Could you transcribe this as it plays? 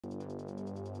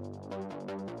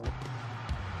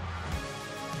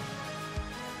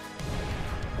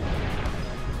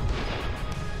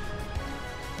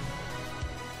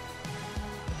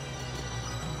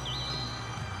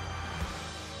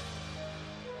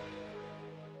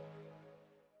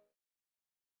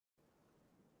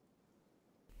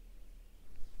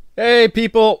Hey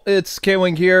people, it's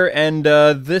K-Wing here, and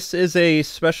this is a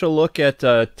special look at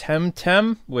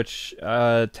TemTem, which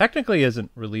technically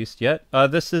isn't released yet.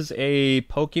 This is a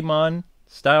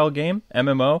Pokemon-style game,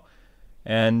 MMO,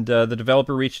 and the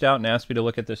developer reached out and asked me to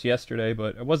look at this yesterday,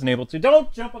 but I wasn't able to.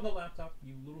 Don't jump on the laptop,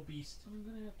 you little beast. I'm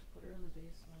gonna have to put her in the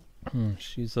basement.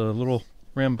 She's a little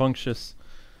rambunctious.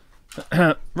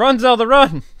 Run, Zelda,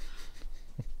 run!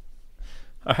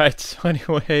 Alright, so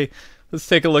anyway, let's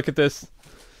take a look at this.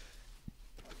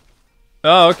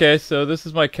 Oh, okay, so this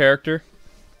is my character.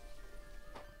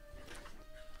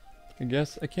 I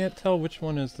guess I can't tell which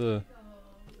one is the...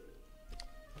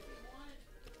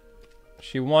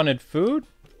 She wanted food?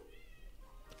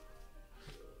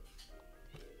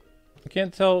 I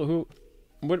can't tell who...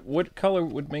 What color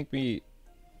would make me...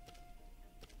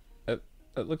 It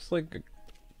looks like a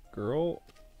girl.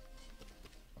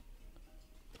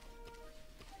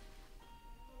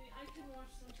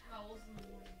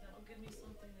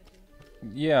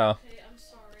 Yeah. Okay, I'm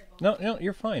sorry about No,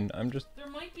 you're fine. I'm just... There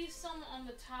might be some on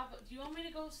the top. Do you want me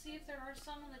to go see if there are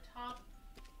some on the top?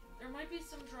 There might be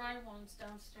some dry ones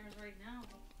downstairs right now.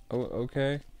 Oh,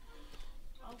 okay.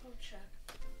 I'll go check.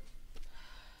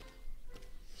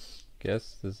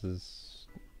 Guess this is...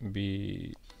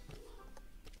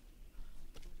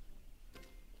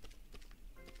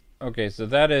 Okay, so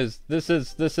that is... This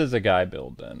is a guy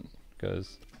build then,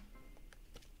 because...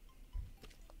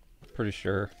 Pretty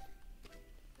sure.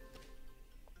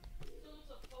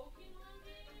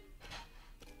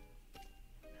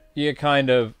 Yeah, kind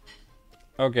of.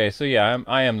 Okay, so yeah,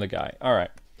 I am the guy. All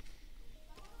right.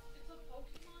 It's a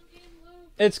Pokemon game, Lou?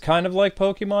 It's kind of like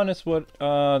Pokemon. It's what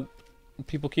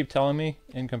people keep telling me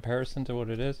in comparison to what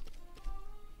it is.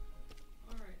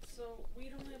 All right, so we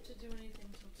don't have to do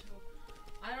anything till 2.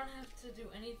 I don't have to do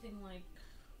anything like.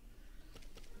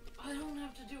 I don't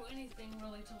have to do anything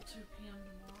really till 2 p.m.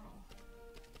 tomorrow.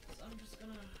 So I'm just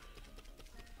gonna.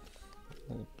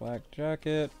 Black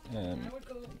jacket and. I would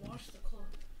go wash the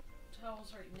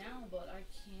towels right now, but I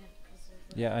can't because of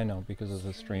the Yeah, I know, because of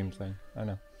the stream thing. I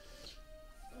know.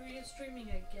 Are you streaming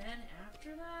again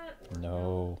after that? Or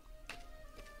No.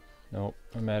 Nope,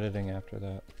 I'm editing after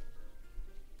that.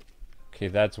 Okay,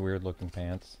 that's weird looking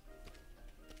pants.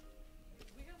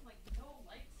 We got like no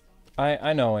lights on.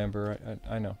 I know, Amber.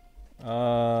 I know.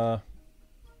 I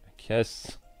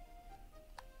guess.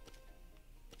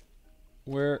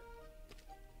 Where?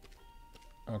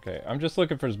 Okay, I'm just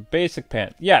looking for his basic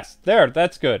pants. Yes, there,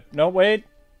 that's good. No, wait.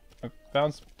 I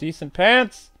found some decent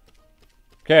pants.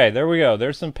 Okay, there we go.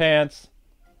 There's some pants.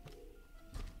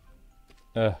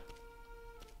 Ugh.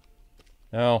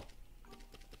 No.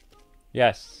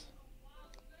 Yes.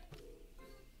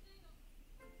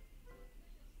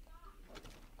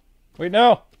 Wait,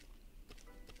 no.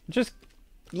 Just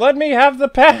let me have the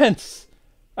pants.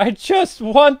 I just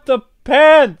want the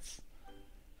pants.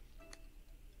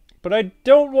 But I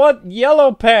don't want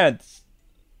yellow pants!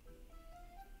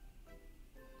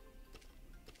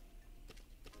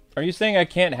 Are you saying I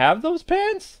can't have those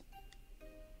pants?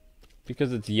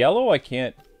 Because it's yellow, I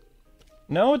can't...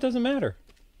 No, it doesn't matter.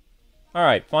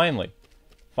 Alright, finally.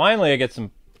 Finally I get some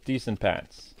decent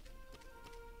pants.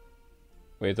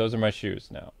 Wait, those are my shoes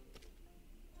now.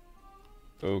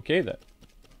 Okay then.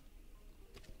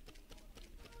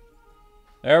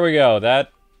 There we go,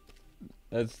 That's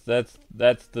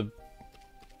the...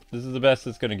 This is the best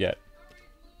it's gonna get.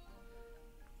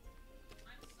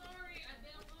 I'm sorry, I've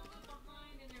been a little bit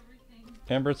behind and everything.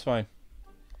 Amber, it's fine.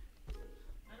 I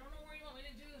don't know where you want me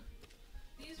to do.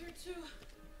 These are 2.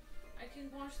 I can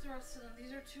wash the rest of them.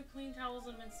 These are 2 clean towels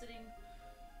that have been sitting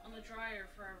on the dryer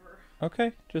forever.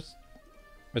 Okay, just...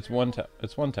 It's one towel.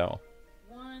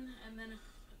 One and then a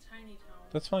tiny towel.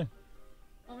 That's fine.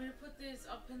 Want me to put this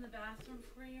up in the bathroom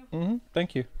for you? Mm-hmm,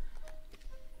 thank you.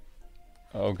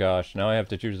 Oh gosh, now I have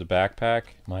to choose a backpack.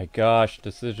 My gosh,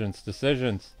 decisions.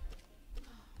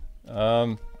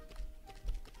 I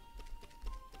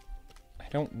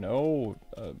don't know.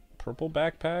 A purple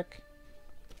backpack?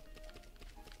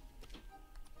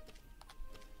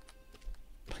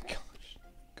 My gosh,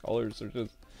 colors are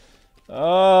just...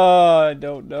 Oh, I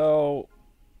don't know.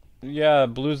 Yeah,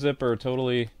 blue zipper,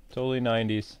 totally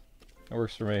 90s. That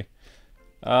works for me.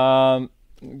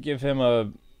 Give him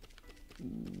a...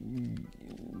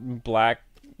 black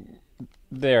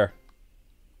there.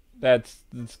 That's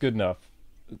good enough.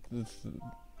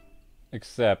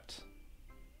 Except,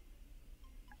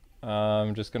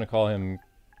 I'm just gonna call him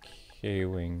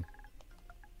K-Wing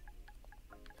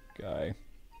guy.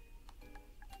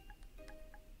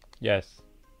 Yes.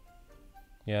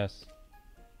 Yes.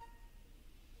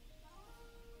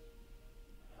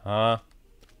 Huh?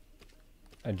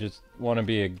 I just want to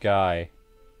be a guy.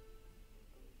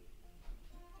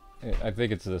 I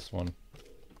think it's this one.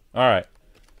 Alright.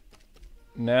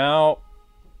 Now,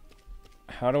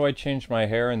 how do I change my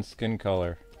hair and skin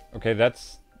color? Okay,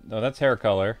 that's... No, that's hair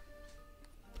color.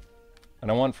 I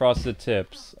don't want frosted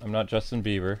tips. I'm not Justin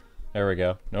Bieber. There we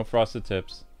go. No frosted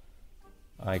tips.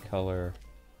 Eye color.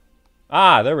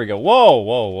 Ah, there we go. Whoa,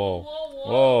 whoa, whoa.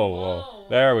 Whoa, whoa.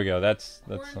 There we go. That's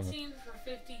Quarantine for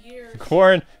 50 years.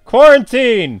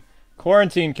 Quarantine!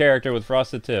 Quarantine character with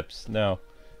frosted tips. No.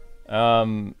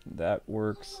 That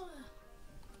works.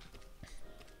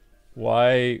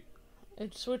 Why?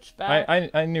 It switched back.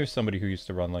 I knew somebody who used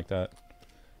to run like that.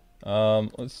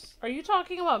 Let's... Are you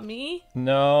talking about me?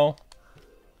 No.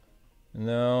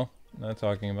 No. Not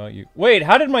talking about you. Wait,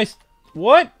 how did my...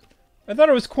 What? I thought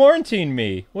it was quarantine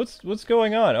me. What's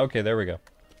going on? Okay, there we go.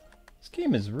 This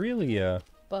game is really,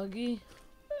 Buggy.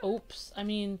 Oops. I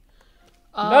mean...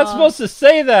 not supposed to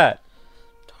say that!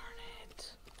 Darn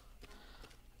it.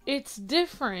 It's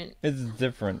different. It's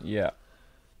different, yeah.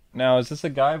 Now, is this a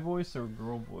guy voice or a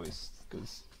girl voice?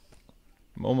 Because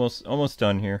I'm almost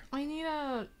done here. I need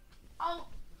a... I'll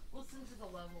listen to the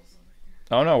levels over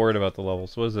here. I'm not worried about the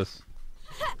levels. What is this?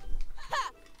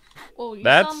 Oh, you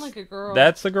That's, sound like a girl.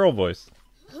 That's the girl voice.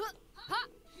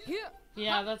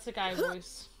 Yeah, that's a guy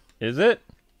voice. Is it?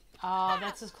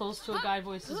 That's as close to a guy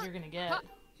voice as you're gonna get.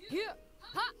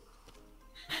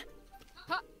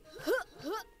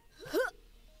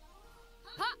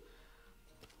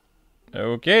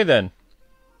 Okay, then.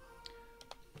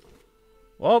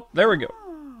 Well, there we go.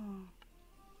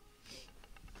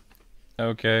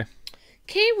 Okay.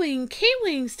 K-Wing,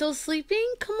 still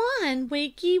sleeping? Come on,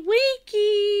 wakey,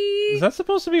 wakey! Is that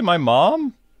supposed to be my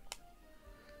mom?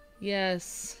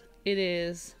 Yes, it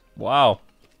is. Wow.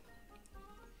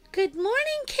 Good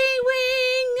morning,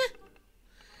 K-Wing!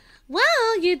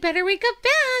 Well, you'd better wake up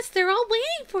fast. They're all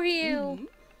waiting for you.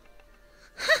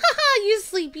 Ha ha ha, you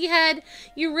sleepyhead.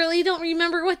 You really don't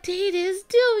remember what day it is,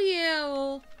 do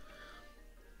you?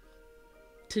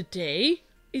 Today?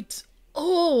 It's...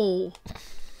 Oh!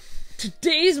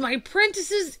 Today's my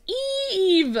apprentice's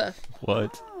eve!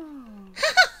 What?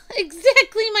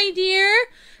 Exactly, my dear!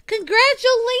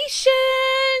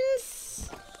 Congratulations!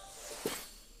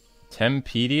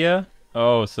 Tempedia?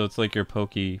 Oh, so it's like your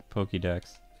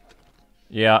Pokédex.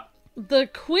 Yeah. The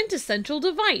quintessential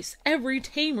device every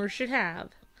tamer should have.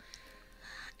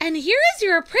 And here is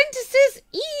your apprentice's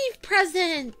eve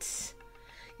present!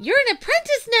 You're an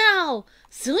apprentice now!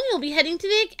 Soon you'll be heading to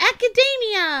the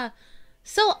academia!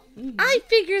 So, I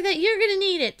figure that you're gonna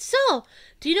need it. So,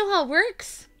 do you know how it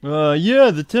works?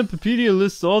 Yeah, the Tempedia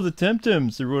lists all the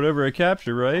TemTems or whatever I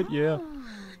capture, right? Yeah.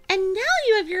 And now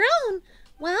you have your own.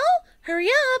 Well, hurry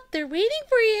up. They're waiting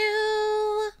for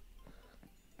you.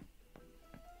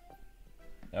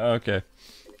 Okay.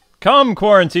 Come,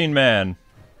 quarantine man.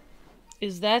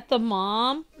 Is that the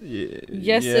mom? Yes,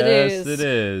 Yes, it is. Yes, it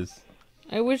is.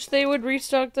 I wish they would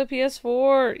restock the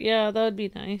PS4. Yeah, that would be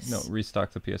nice. No,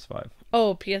 restock the PS5.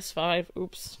 Oh, PS5.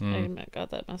 Oops. I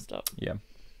got that messed up. Yeah.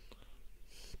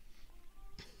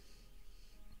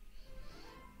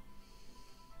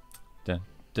 Dun,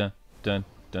 dun, dun,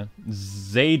 dun.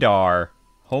 Zadar.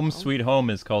 Home Sweet Home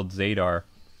is called Zadar.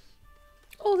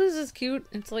 Oh, this is cute.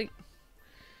 It's like...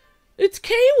 It's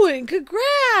K-Wing!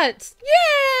 Congrats!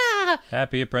 Yeah!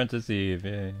 Happy Apprentice Eve.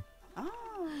 Yay.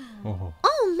 Oh.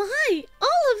 Oh my!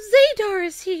 All of Zadar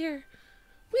is here!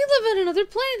 We live on another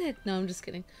planet! No, I'm just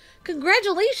kidding.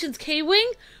 Congratulations,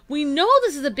 K-Wing! We know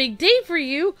this is a big day for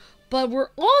you, but we're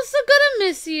also gonna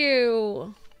miss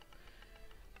you!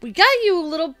 We got you a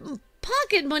little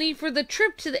pocket money for the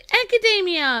trip to the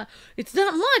academia! It's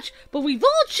not much, but we've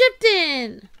all chipped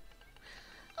in!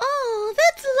 Oh,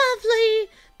 that's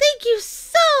lovely! Thank you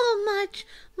so much,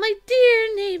 my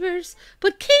dear neighbors.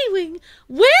 But K-Wing,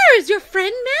 where is your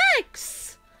friend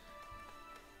Max?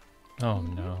 Oh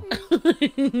no.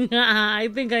 I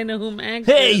think I know who Max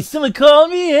Hey, is. someone call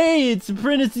me? Hey, it's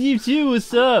Apprentice Eve too.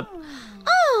 What's up?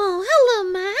 Oh, hello,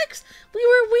 Max. We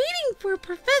were waiting for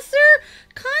Professor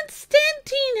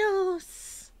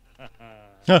Constantinos.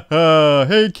 Haha.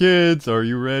 Hey kids, are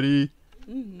you ready?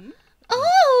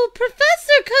 Oh,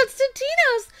 Professor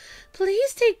Constantinos,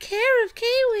 please take care of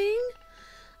K-Wing.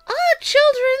 Ah,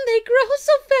 children, they grow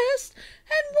so fast,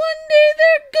 and one day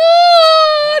they're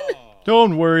gone.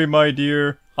 Don't worry, my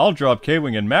dear. I'll drop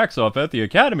K-Wing and Max off at the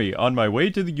academy on my way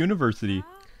to the university.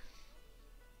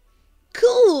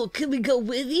 Cool. Can we go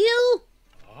with you?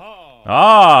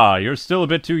 Ah, you're still a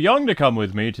bit too young to come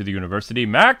with me to the university,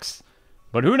 Max.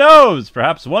 But who knows?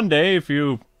 Perhaps one day, if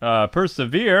you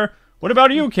persevere. What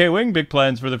about you, K-Wing? Big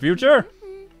plans for the future?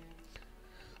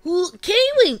 Well,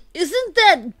 K-Wing isn't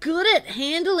that good at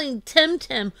handling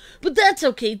TemTem, but that's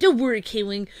okay. Don't worry,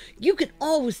 K-Wing. You can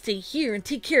always stay here and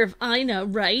take care of Ina,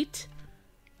 right?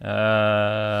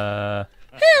 Hey!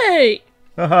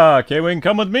 Haha, K-Wing,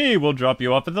 come with me. We'll drop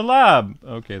you off at the lab.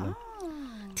 Okay, then.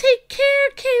 Take care,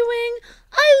 K-Wing.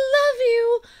 I love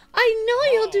you. I know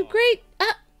you'll do great.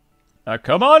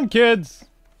 Come on, kids.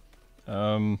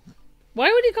 Why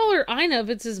would he call her Ina if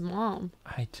it's his mom?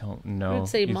 I don't know. I would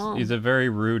say mom. He's a very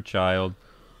rude child.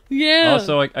 Yeah.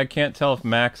 Also, I can't tell if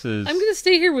Max is... I'm gonna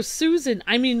stay here with Susan.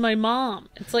 I mean, my mom.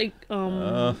 It's like,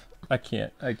 I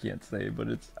can't say, but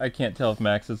I can't tell if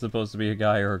Max is supposed to be a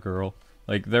guy or a girl.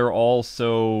 Like, they're all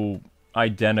so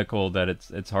identical that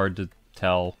it's hard to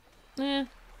tell.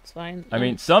 It's fine. I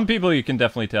mean, some people you can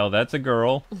definitely tell. That's a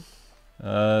girl.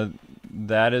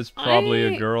 That is probably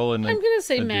a girl and I'm gonna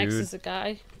say Max dude. is a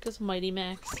guy, because Mighty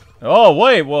Max. Oh,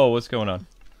 wait, whoa, what's going on?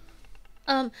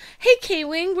 Hey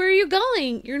K-Wing, where are you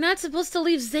going? You're not supposed to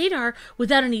leave Zadar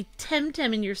without any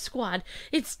TemTem in your squad.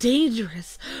 It's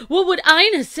dangerous. What would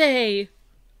Ina say?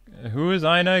 Who is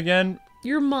Ina again?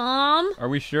 Your mom? Are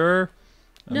we sure?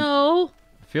 No.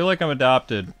 I feel like I'm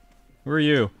adopted. Who are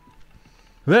you?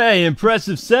 Hey,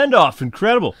 impressive send-off.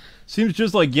 Incredible. Seems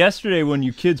just like yesterday when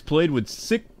you kids played with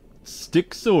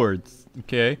stick swords.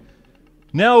 Okay.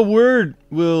 Now a word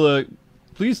will,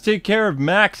 please take care of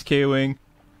Max, K-Wing.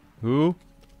 Who?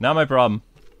 Not my problem.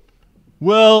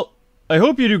 Well, I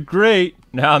hope you do great.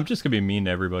 Nah, I'm just gonna be mean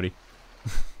to everybody.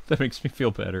 That makes me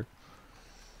feel better.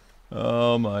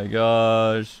 Oh my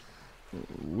gosh.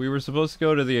 We were supposed to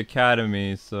go to the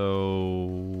academy,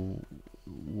 so...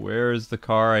 Where's the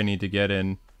car I need to get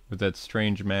in with that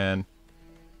strange man?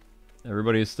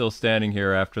 Everybody is still standing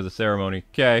here after the ceremony.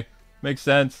 Okay, makes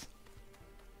sense.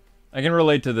 I can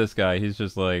relate to this guy. He's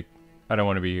just like, I don't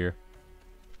want to be here.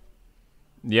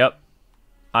 Yep.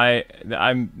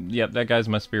 Yep, that guy's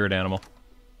my spirit animal.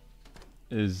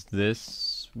 Is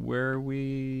this where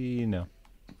we... No.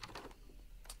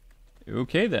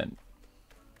 Okay, then.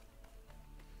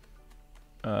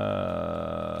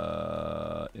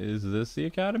 Is this the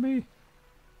academy?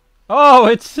 Oh,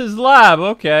 it's his lab.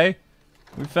 Okay.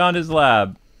 We found his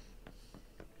lab.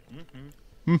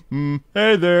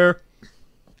 Hey there.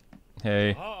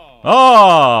 Hey.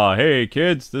 Ah, hey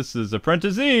kids, this is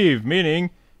Apprentice Eve, meaning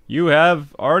you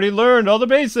have already learned all the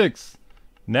basics.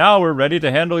 Now we're ready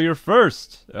to handle your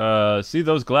first. See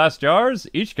those glass jars?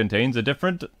 Each contains a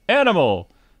different animal.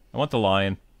 I want the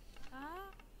lion.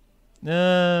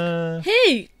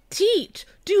 Hey, Teach,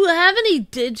 do you have any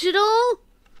digital?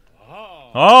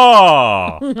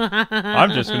 Ah!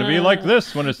 I'm just gonna be like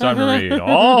this when it's time to read.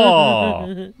 Ah!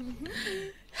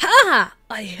 Ha!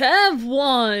 I have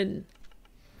one.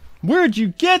 Where'd you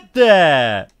get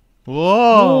that?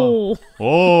 Whoa!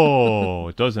 Oh,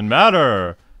 it doesn't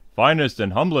matter. Finest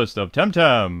and humblest of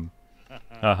TemTem.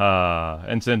 Haha.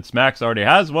 And since Max already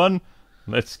has one,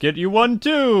 let's get you one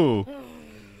too.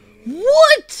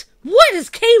 What? Why does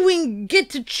K-Wing get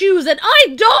to choose and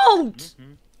I don't?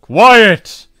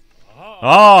 Quiet!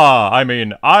 Ah, I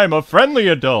mean, I'm a friendly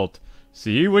adult.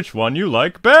 See which one you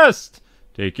like best.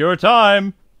 Take your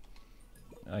time.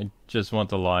 I just want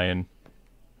the lion.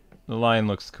 The lion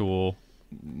looks cool.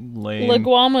 Lame.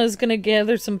 Leguama is gonna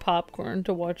gather some popcorn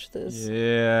to watch this.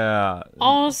 Yeah.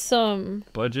 Awesome.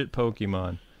 Budget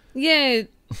Pokemon. Yeah.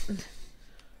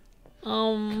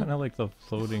 Kind of like the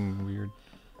floating weird.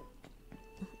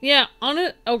 Yeah, on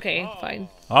it. Okay, fine.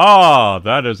 Ah,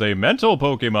 that is a mental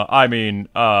Pokemon. I mean,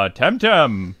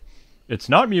 TemTem. It's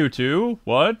not Mewtwo.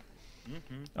 What?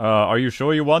 Are you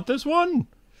sure you want this one?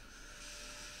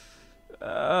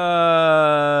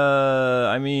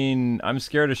 I mean, I'm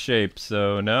scared of shapes,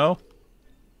 so no.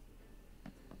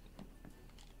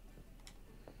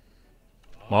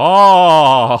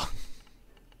 Oh.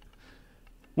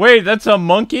 Wait, that's a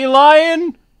monkey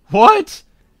lion? What?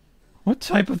 What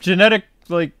type of genetic,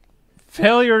 like,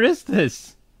 failure is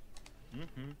this?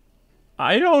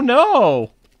 I don't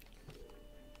know.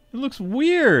 It looks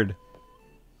weird.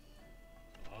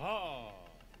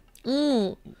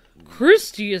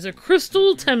 Christy is a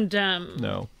crystal TemTem.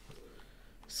 No.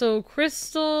 So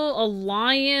crystal, a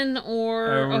lion,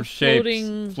 or a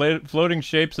shapes. floating... Floating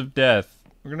shapes of death.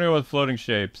 We're gonna go with floating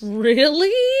shapes. Really?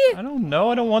 I don't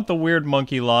know. I don't want the weird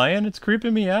monkey lion. It's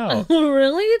creeping me out.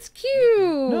 Really? It's cute.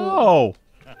 No.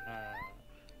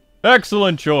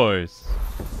 Excellent choice.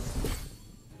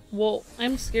 Whoa,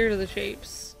 I'm scared of the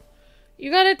shapes.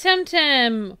 You got a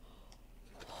TemTem.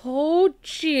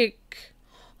 Ho-chick.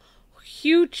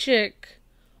 Hu-chick.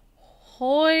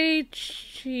 Hoi-chic.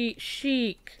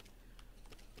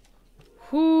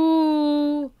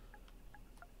 Who...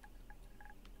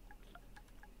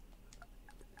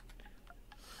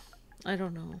 I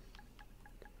don't know.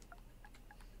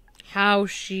 How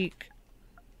chic.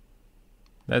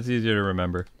 That's easier to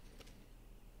remember.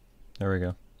 There we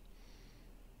go.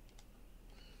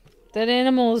 That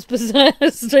animal is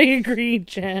possessed. I agree,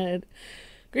 Chad.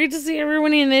 Great to see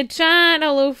everyone in the chat.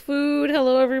 Hello, food.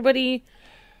 Hello, everybody.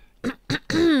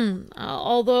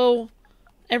 Although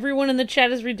everyone in the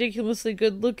chat is ridiculously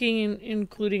good looking,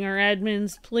 including our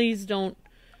admins, please don't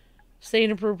say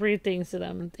inappropriate things to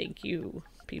them. Thank you,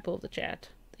 people of the chat.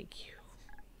 Thank you.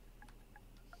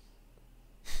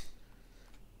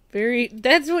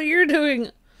 That's what you're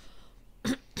doing.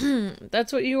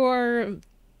 That's what you are.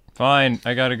 Fine,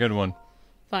 I got a good one.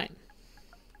 Fine.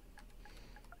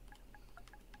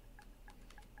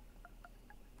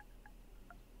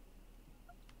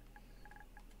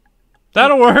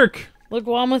 That'll work. Look,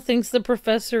 Wama thinks the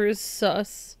professor is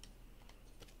sus.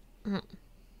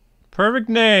 Perfect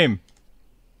name.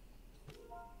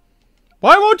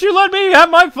 Why won't you let me have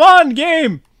my fun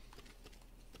game?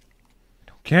 I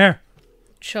don't care.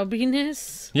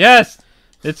 Chubbiness? Yes,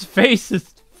 its face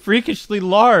is freakishly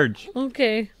large.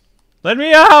 Okay. Let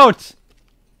me out.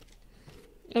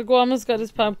 Look, Wama's got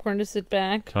his popcorn to sit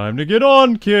back. Time to get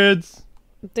on, kids.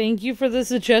 Thank you for the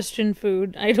suggestion,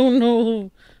 food. I don't know.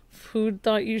 Food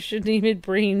thought you should name it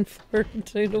Brain Fart.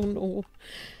 I don't know.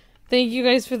 Thank you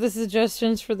guys for the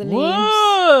suggestions for the names.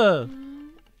 Whoa!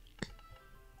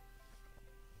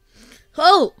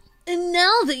 Oh, and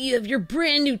now that you have your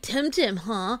brand new TemTem,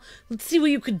 huh? Let's see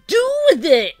what you could do with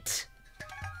it!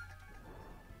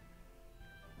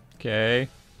 Okay.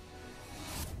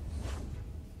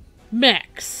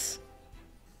 Max.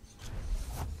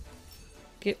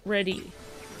 Get ready.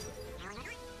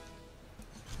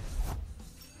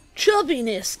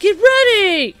 Chubbiness, get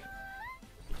ready!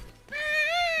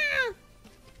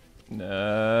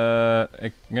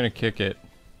 I'm gonna kick it.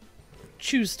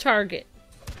 Choose target.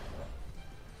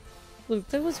 Luke,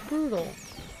 that was brutal.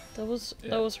 That was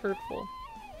hurtful.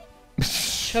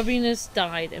 Chubbiness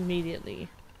died immediately.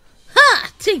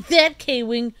 Ha! Take that,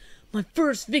 K-Wing! My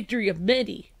first victory of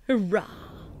many. Hurrah!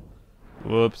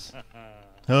 Whoops.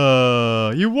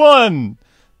 You won!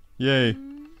 Yay.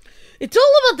 It's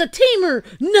all about the tamer,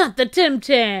 not the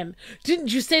TemTem.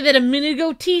 Didn't you say that a minute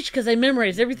ago, Teach? Because I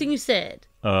memorized everything you said.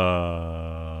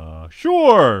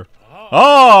 Sure.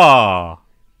 Ah!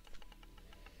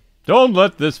 Don't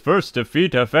let this first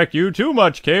defeat affect you too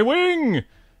much, K-Wing!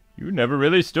 You never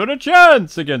really stood a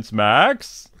chance against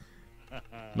Max.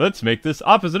 Let's make this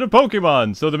opposite of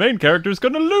Pokemon, so the main character's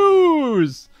gonna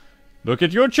lose! Look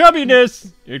at your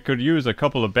chubbiness! It could use a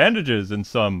couple of bandages and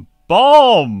some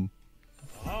balm!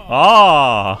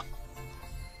 Ah!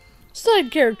 Side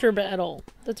character battle.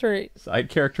 That's right. Side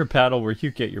character battle where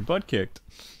you get your butt kicked.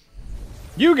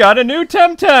 You got a new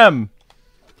TemTem!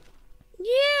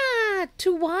 Yeah,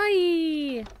 to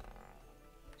Hawaii.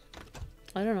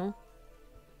 I don't know.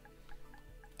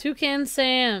 Toucan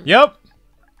Sam. Yep!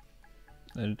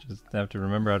 I just have to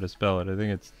remember how to spell it. I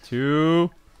think it's two...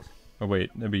 Oh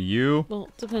wait, that'd be you. Well,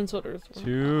 depends what Earth.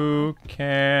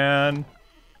 Toucan...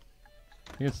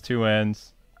 I think it's two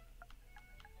N's.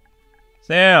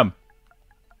 Sam!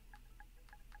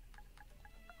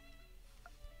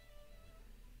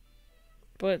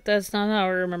 But that's not how I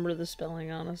remember the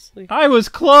spelling, honestly. I was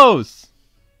close!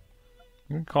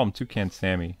 I'm gonna call him Toucan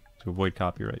Sammy to avoid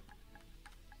copyright.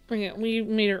 Yeah, we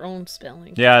made our own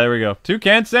spelling. Yeah, there we go.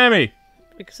 Toucan Sammy!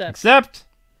 Except...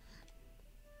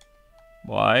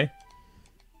 Why?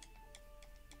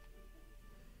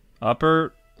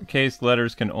 Uppercase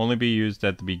letters can only be used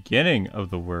at the beginning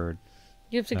of the word.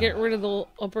 You have to get rid of the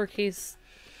uppercase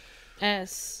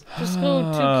S. Just go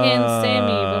Toucan Sammy,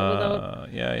 but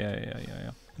without...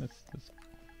 Yeah. That's...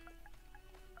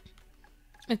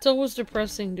 It's always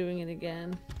depressing doing it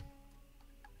again.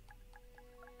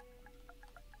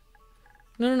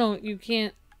 No, you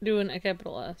can't do a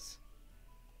capital S.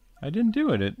 I didn't do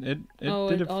it. It did it for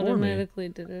me. Automatically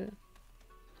did it.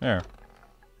 There.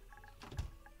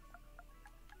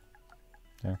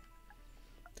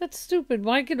 That's stupid.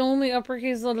 Why could only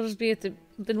uppercase letters be at the...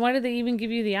 Then why did they even give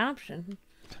you the option?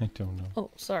 I don't know. Oh,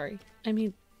 sorry. I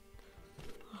mean...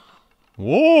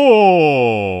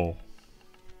 Whoa!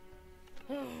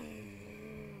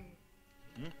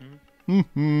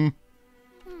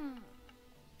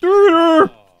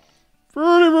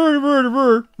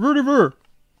 Ver.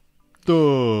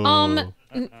 Duh.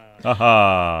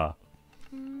 Haha.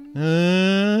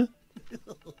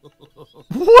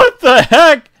 What the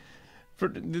heck?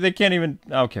 They can't even...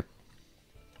 Okay.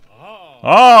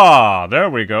 Ah, there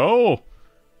we go.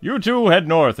 You two head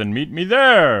north and meet me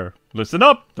there. Listen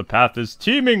up. The path is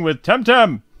teeming with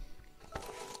TemTem.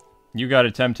 You got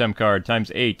a TemTem card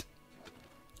times 8.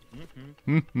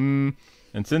 And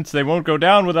since they won't go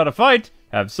down without a fight,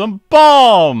 have some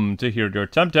bomb to heal your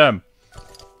TemTem.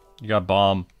 You got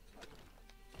bomb.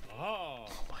 Oh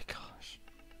my gosh.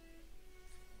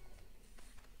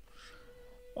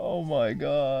 Oh my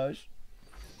gosh.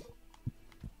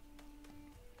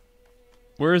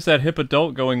 Where is that hip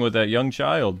adult going with that young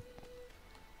child?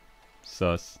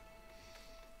 Sus.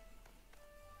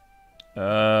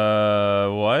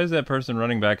 Why is that person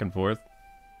running back and forth?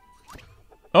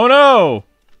 Oh no!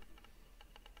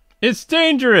 It's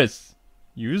dangerous!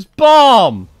 Use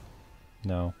bomb!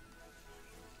 No.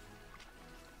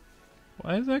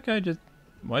 Why is that guy just...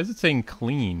 Why is it saying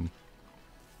clean?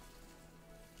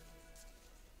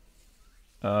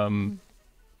 Oh,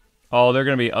 there are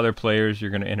gonna be other players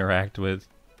you're gonna interact with.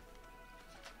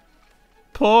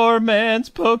 Poor man's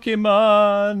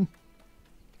Pokemon!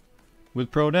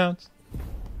 With pronouns.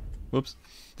 Whoops.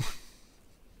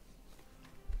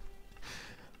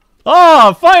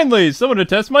 Ah, finally! Someone to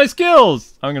test my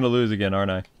skills! I'm gonna lose again,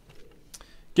 aren't I?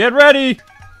 Get ready!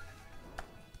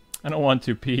 I don't want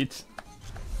to, Pete.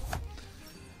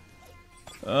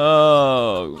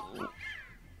 Oh.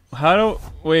 How do...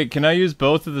 Wait, can I use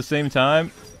both at the same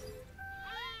time?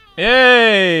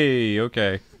 Yay!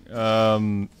 Okay.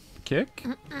 Kick?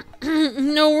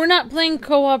 No, we're not playing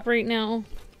co-op right now.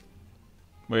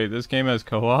 Wait, this game has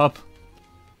co-op?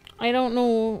 I don't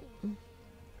know.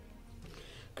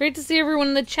 Great to see everyone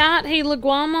in the chat. Hey,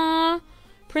 Laguama,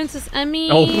 Princess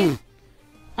Emmy,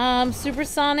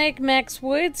 Supersonic, Max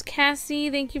Woods, Cassie.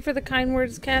 Thank you for the kind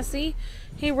words, Cassie.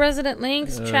 Hey, Resident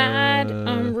Links, Chad,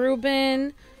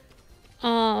 Ruben,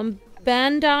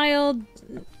 Bandile,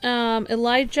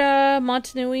 Elijah,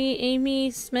 Montanui,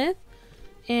 Amy Smith,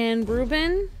 and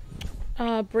Ruben,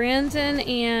 Brandon,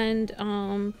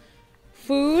 and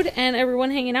Food, and everyone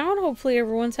hanging out. Hopefully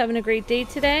everyone's having a great day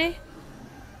today.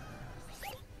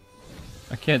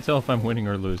 I can't tell if I'm winning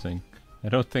or losing. I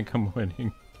don't think I'm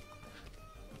winning.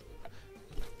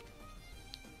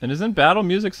 And isn't battle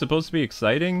music supposed to be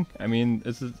exciting? I mean,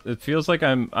 it feels like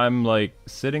I'm like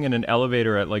sitting in an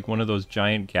elevator at like one of those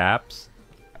giant gaps.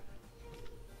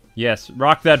 Yes,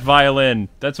 rock that violin.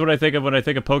 That's what I think of when I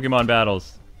think of Pokemon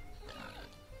battles.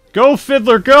 Go,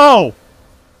 Fiddler, go!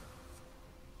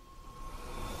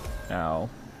 Ow.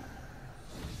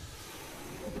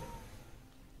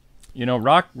 You know,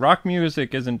 rock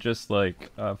music isn't just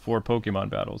like for Pokemon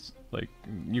battles. Like,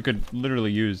 you could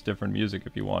literally use different music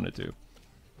if you wanted to.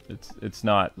 It's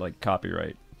not like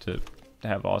copyright to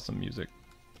have awesome music.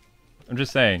 I'm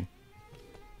just saying.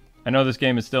 I know this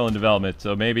game is still in development,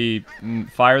 so maybe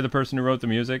fire the person who wrote the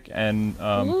music and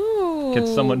get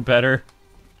someone better,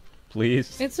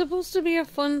 please. It's supposed to be a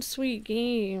fun, sweet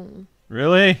game.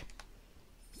 Really?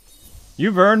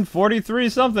 You've earned 43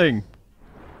 something.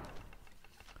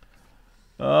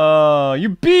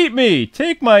 You beat me!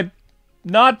 Take my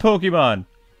not Pokemon.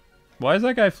 Why is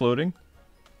that guy floating?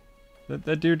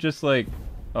 That dude just like...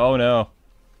 Oh no.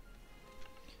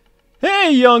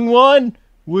 Hey, young one!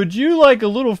 Would you like a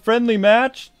little friendly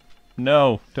match?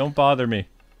 No, don't bother me.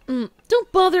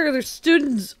 Don't bother other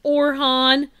students,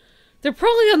 Orhan. They're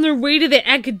probably on their way to the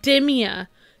academia.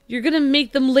 You're gonna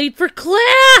make them late for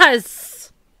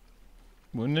class!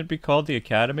 Wouldn't it be called the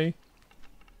academy?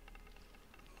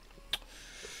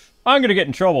 I'm gonna get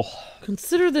in trouble.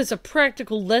 Consider this a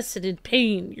practical lesson in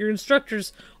pain. Your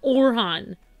instructor's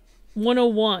Orhan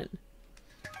 101.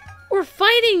 Or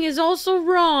fighting is also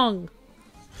wrong.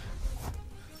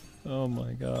 Oh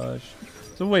my gosh.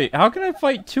 So wait, how can I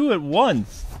fight two at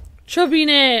once?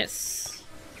 Chubbiness.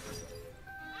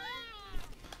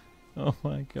 Oh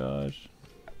my gosh.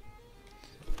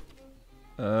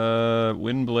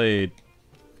 Windblade.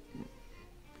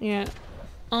 Yeah.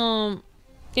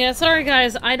 Yeah, sorry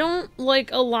guys, I don't, like,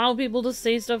 allow people to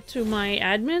say stuff to my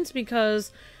admins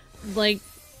because, like,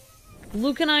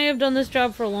 Luke and I have done this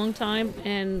job for a long time,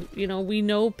 and, you know, we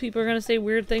know people are gonna say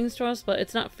weird things to us, but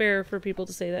it's not fair for people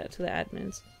to say that to the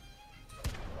admins.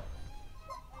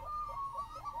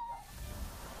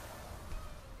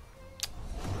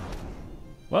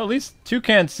 Well, at least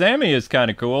Toucan Sammy is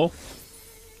kind of cool.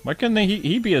 Why couldn't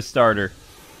he be a starter?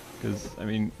 Because, I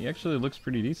mean, he actually looks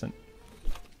pretty decent.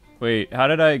 Wait, how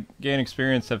did I gain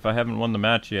experience if I haven't won the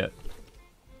match yet?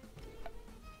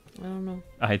 I don't know.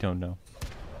 I don't know.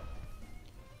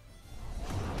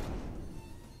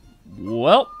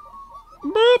 Well,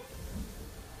 boop.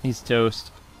 He's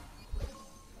toast.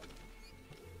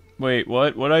 Wait,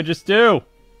 what? What'd I just do?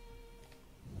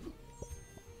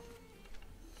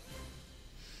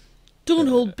 Don't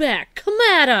hold back. Come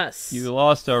at us. You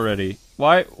lost already.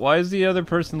 Why does the other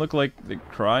person look like they're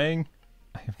crying?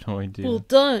 I have no idea. Well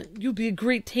done. You'll be a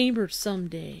great tamer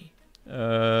someday. I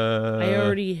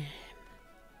already...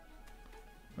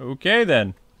 Okay,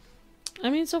 then. I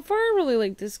mean, so far I really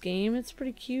like this game. It's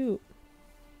pretty cute.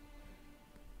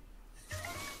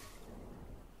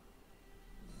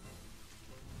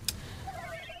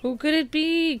 Who could it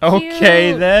be? Cute.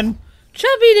 Okay, then.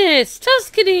 Chubbiness!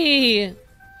 Tuscany!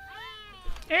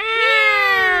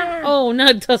 Oh,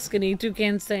 not Tuscany.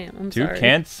 Toucan Sam. I'm sorry.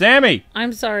 Toucan Sammy!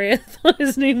 I'm sorry. I thought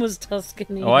his name was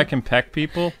Tuscany. Oh, I can peck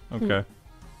people? Okay.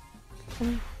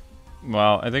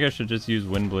 Wow, I think I should just use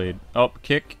Windblade. Oh,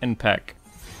 kick and peck.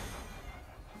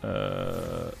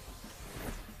 And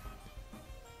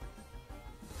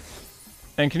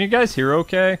can you guys hear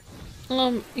okay?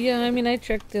 Yeah, I mean, I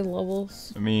checked the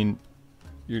levels. I mean,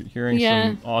 you're hearing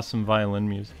some awesome violin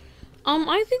music.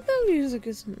 I think the music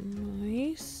is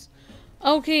nice.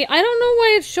 Okay, I don't know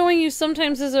why it's showing you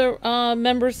sometimes as a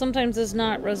member, sometimes as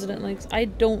not resident links. I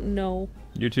don't know.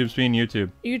 YouTube's being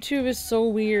YouTube. YouTube is so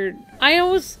weird. I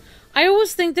always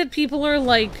think that people are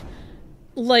like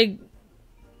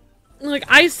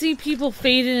I see people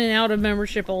fade in and out of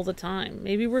membership all the time.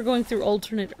 Maybe we're going through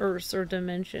alternate Earths or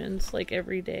dimensions like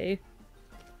every day.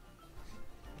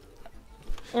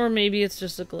 Or maybe it's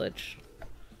just a glitch.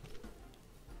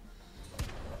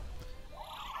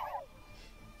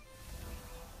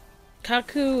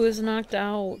 Kaku is knocked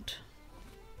out.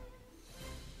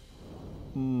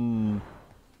 I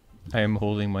am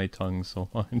holding my tongue so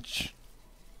much.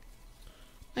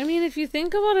 I mean, if you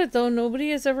think about it though, nobody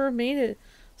has ever made a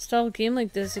style game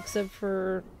like this except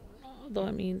for, though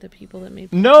I mean, the people that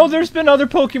made Pokemon. No, there's been other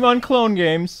Pokemon clone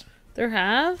games. There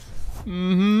have?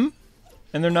 Mm-hmm.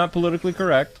 And they're not politically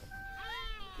correct.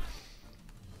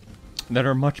 That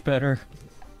are much better.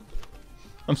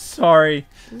 I'm sorry.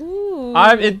 Ooh.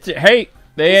 Hey,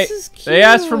 they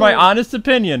asked for my cute. honest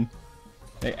opinion.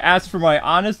 They asked for my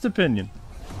honest opinion.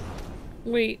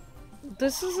 Wait,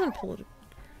 this isn't political.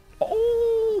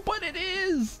 Oh, but it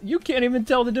is. You can't even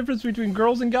tell the difference between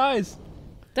girls and guys.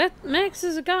 That Max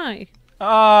is a guy.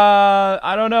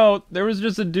 I don't know. There was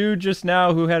just a dude just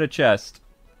now who had a chest.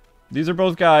 These are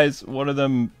both guys. One of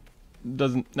them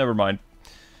doesn't. Never mind.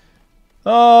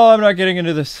 Oh, I'm not getting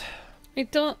into this. I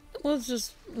don't. Let's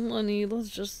just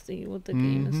see what the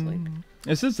game is like.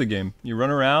 This is the game. You run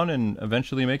around and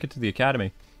eventually make it to the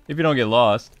academy. If you don't get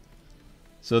lost.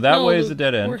 So that way is a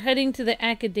dead end. We're heading to the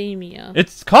academia.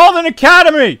 It's called an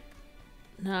academy!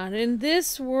 Not in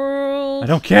this world. I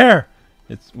don't care.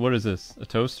 What is this? A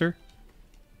toaster?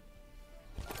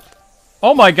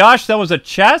 Oh my gosh, that was a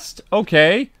chest?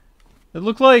 Okay. It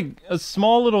looked like a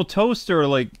small little toaster,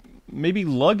 like maybe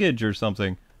luggage or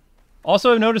something.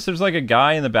 Also, I've noticed there's like a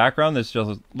guy in the background that's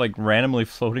just like randomly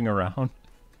floating around.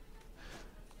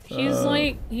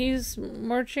 He's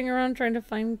marching around trying to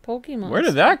find Pokemon. Where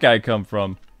did that guy come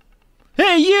from?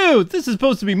 Hey you! This is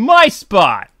supposed to be my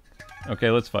spot! Okay,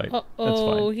 let's fight. That's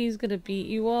fine. He's gonna beat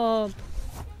you up.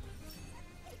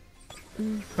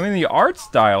 I mean, the art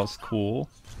style's cool.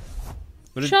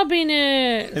 But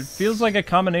Chubbiness! It feels like a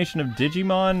combination of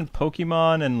Digimon,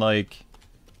 Pokemon, and like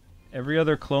every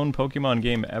other clone Pokemon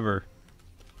game ever.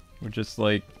 We're just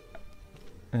like...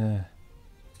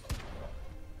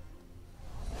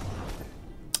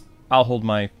 I'll hold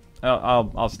my...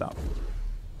 I'll stop.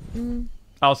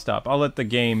 I'll stop. I'll let the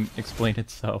game explain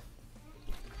itself.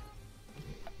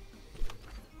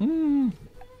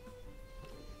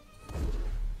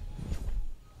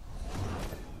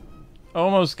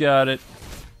 Almost got it.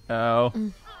 Ow.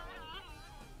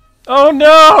 Oh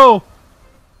no!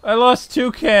 I lost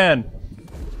Toucan.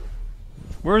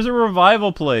 Where's a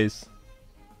revival place?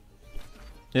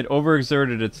 It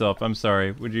overexerted itself. I'm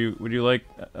sorry. Would you like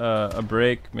a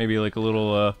break? Maybe like a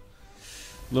little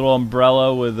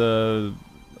umbrella with a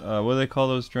what do they call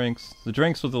those drinks? The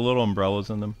drinks with the little umbrellas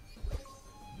in them.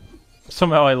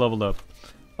 Somehow I leveled up.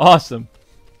 Awesome.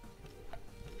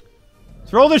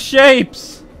 Throw the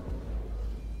shapes.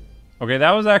 Okay,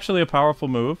 that was actually a powerful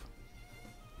move.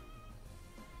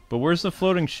 But where's the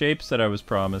floating shapes that I was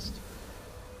promised?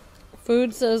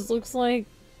 Food says, looks like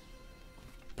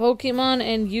Pokemon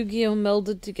and Yu-Gi-Oh!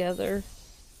 Melded together.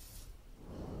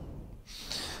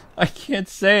 I can't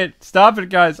say it. Stop it,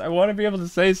 guys. I want to be able to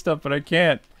say stuff, but I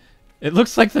can't. It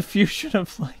looks like the fusion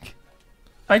of, like...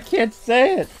 I can't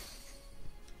say it.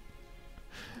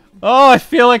 Oh, I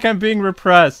feel like I'm being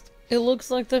repressed. It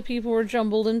looks like the people were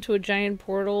jumbled into a giant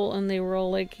portal and they were all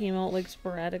like came out like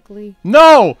sporadically.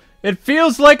 No! It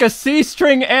feels like a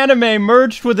C-string anime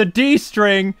merged with a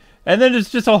D-string, and then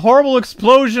it's just a horrible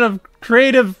explosion of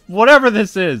creative whatever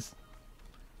this is.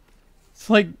 It's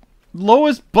like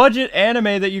lowest budget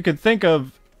anime that you could think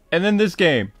of, and then this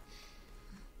game.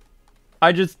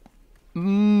 I just...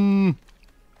 I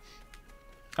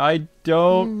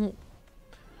don't...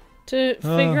 To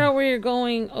figure out where you're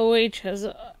going, OH has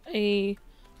a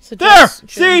There!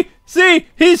 suggestion. See?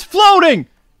 He's floating!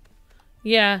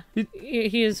 Yeah,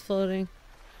 he is floating.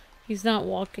 He's not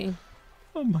walking.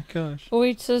 Oh my gosh.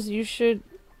 OH says you should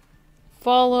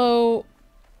follow...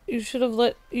 You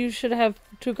should have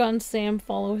Toucan Sam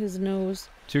follow his nose.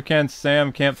 Toucan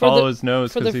Sam can't follow his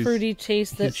nose for the because fruity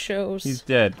taste that shows. he's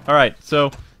dead. Alright,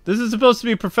 so this is supposed to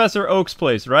be Professor Oak's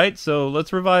place, right? So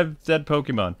let's revive dead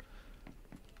Pokemon.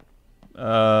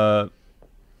 How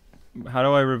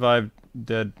do I revive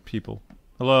dead people?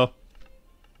 Hello?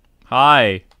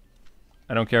 Hi.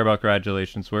 I don't care about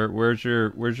congratulations. Where's your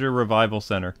revival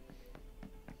center?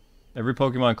 Every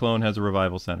Pokemon clone has a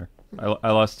revival center.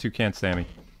 I lost Toucan Sammy.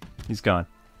 He's gone.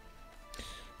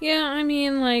 Yeah, I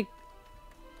mean, like,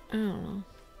 I don't know.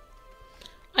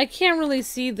 I can't really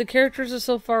see. The characters are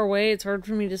so far away, it's hard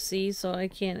for me to see, so I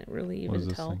can't really even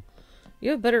tell. Thing?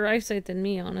 You have better eyesight than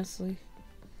me, honestly.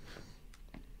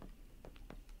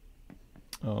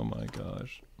 Oh my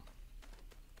gosh.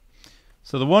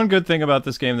 So the one good thing about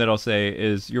this game that I'll say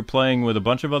is you're playing with a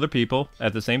bunch of other people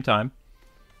at the same time.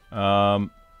 And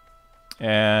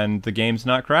the game's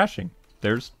not crashing.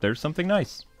 There's something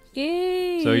nice.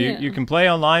 Yay! So you can play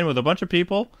online with a bunch of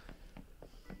people.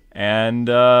 And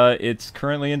it's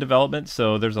currently in development,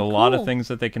 so there's a lot of things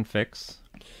that they can fix.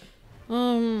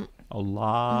 A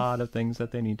lot of things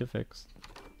that they need to fix.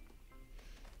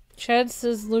 Chad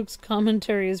says Luke's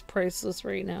commentary is priceless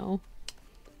right now.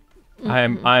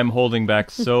 I'm holding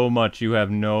back so much you have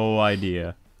no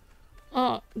idea.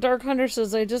 Dark Hunter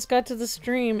says, I just got to the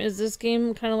stream. Is this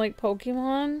game kind of like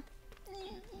Pokemon?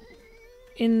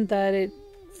 In that it...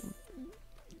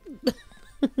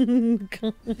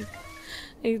 God.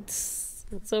 It's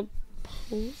supposed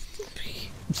to be...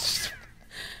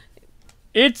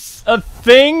 It's a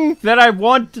thing that I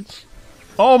want to...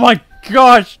 Oh my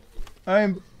gosh!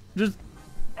 I'm just...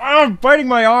 I'm biting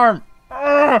my arm!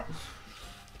 Ugh.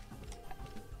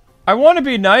 I want to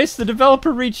be nice, the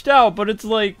developer reached out, but it's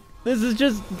like... This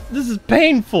is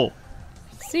painful!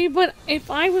 See, but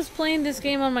if I was playing this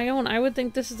game on my own, I would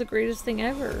think this is the greatest thing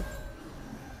ever.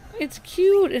 It's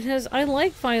cute. It has... I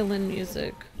like violin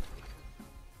music.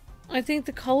 I think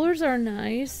the colors are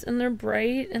nice, and they're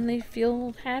bright, and they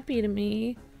feel happy to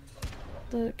me.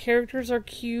 The characters are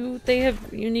cute. They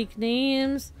have unique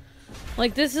names.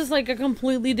 Like, this is like a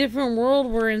completely different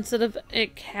world where instead of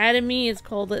Academy, it's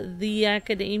called The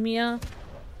Academia.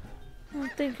 I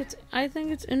think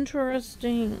it's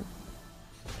interesting.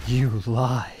 You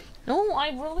lie. No, I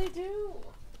really do.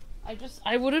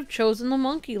 I would have chosen the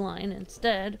monkey line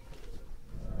instead.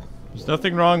 There's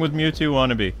nothing wrong with Mewtwo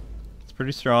Wannabe. It's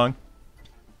pretty strong.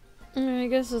 I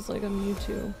guess it's like a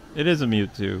Mewtwo. It is a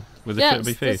Mewtwo with a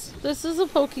chubby face. This is a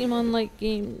Pokemon-like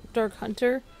game, Dark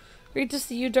Hunter. Great to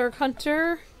see you, Dark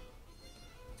Hunter.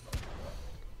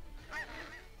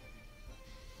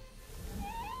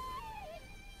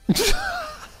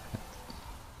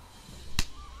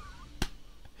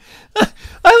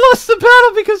 I lost the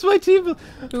battle because my team... Oops.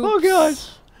 Oh gosh.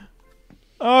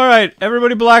 Alright,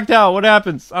 everybody blacked out. What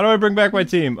happens? How do I bring back my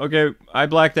team? Okay, I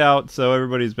blacked out, so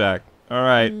everybody's back.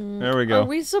 Alright, there we go. Are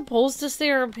we supposed to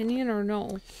say our opinion or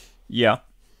no? Yeah.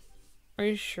 Are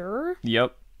you sure?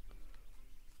 Yep.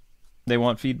 They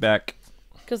want feedback.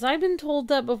 Because I've been told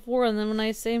that before, and then when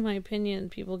I say my opinion,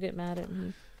 people get mad at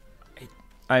me.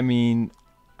 I mean,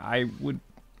 I would...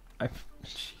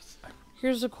 Jeez.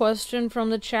 Here's a question from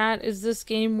the chat. Is this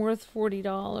game worth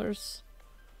 $40?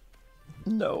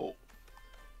 No.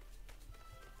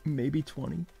 Maybe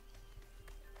 20.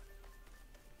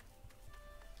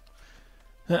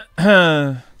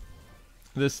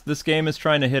 This game is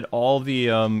trying to hit all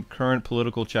the current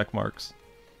political check marks.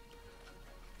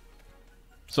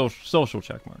 Social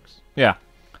check marks. Yeah.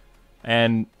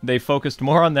 And they focused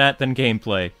more on that than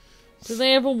gameplay. Do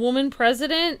they have a woman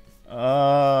president?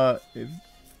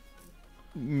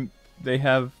 They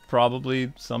have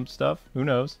probably some stuff. Who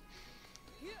knows?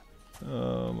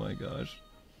 Oh my gosh.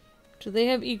 Do they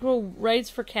have equal rights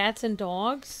for cats and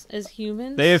dogs as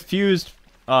humans? They have fused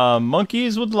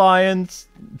monkeys with lions,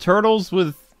 turtles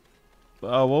with...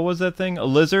 what was that thing? A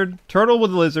lizard? Turtle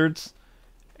with lizards.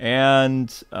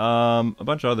 And a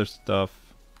bunch of other stuff.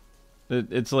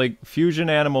 It's like Fusion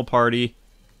Animal Party.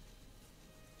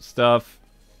 stuff.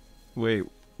 Wait,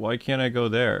 why can't I go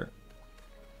there?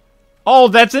 Oh,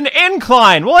 that's an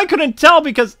incline! Well, I couldn't tell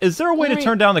because... Is there a way to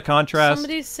turn down the contrast?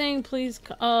 Somebody's saying please,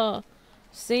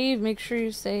 save. Make sure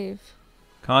you save.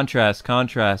 Contrast.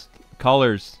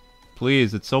 Colors.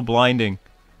 Please, it's so blinding.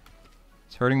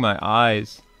 It's hurting my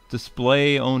eyes.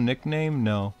 Display own nickname?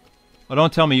 No. Oh,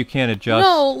 don't tell me you can't adjust.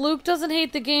 No, Luke doesn't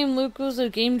hate the game. Luke was a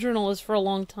game journalist for a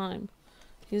long time.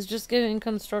 He's just giving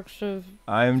constructive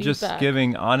I'm feedback. just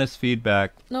giving honest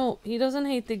feedback. No, he doesn't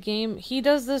hate the game. He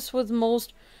does this with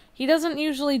most... He doesn't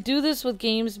usually do this with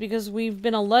games because we've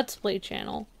been a Let's Play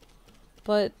channel.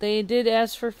 But they did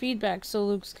ask for feedback, so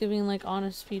Luke's giving, like,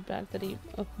 honest feedback that he...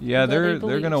 Yeah, that he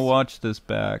they're gonna watch this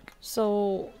back.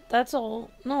 So, that's all.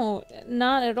 No,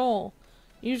 not at all.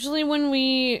 Usually when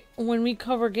we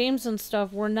cover games and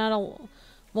stuff, we're not...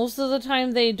 Most of the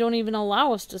time they don't even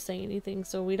allow us to say anything,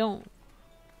 so we don't.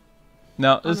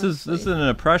 Now, this is an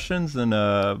impressions and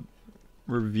a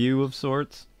review of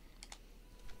sorts.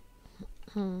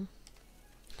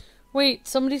 Wait,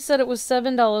 somebody said it was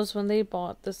 $7 when they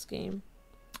bought this game.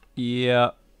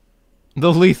 Yeah.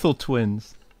 The Lethal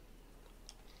Twins.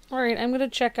 Alright, I'm gonna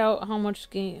check out how much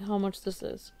this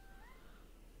is.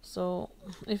 So,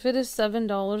 if it is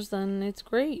 $7, then it's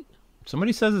great.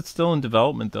 Somebody says it's still in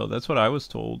development, though. That's what I was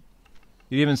told.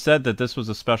 It even said that this was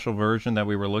a special version that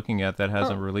we were looking at that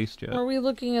hasn't released yet. Are we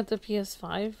looking at the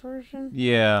PS5 version?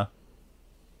 Yeah.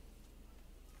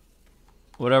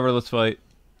 Whatever, let's fight.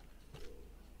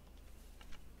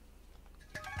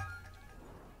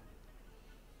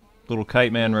 Little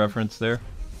Kite Man reference there.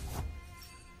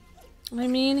 I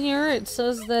mean, here it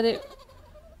says that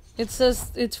it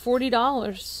says it's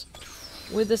 $40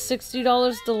 with a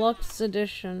 $60 deluxe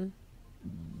edition.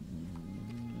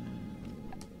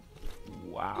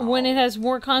 Wow. When it has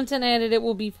more content added, it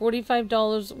will be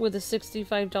 $45 with a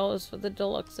 $65 for the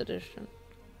deluxe edition.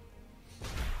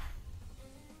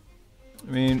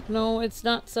 I mean... No, it's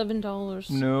not $7.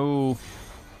 No.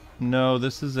 No,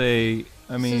 this is a...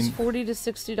 I mean... This is $40 to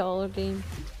 $60 game.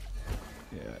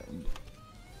 Yeah.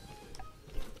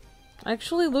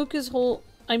 Actually, Luke is whole...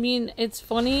 I mean, it's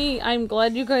funny. I'm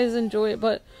glad you guys enjoy it,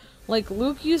 but... Like,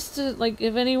 Luke used to... Like,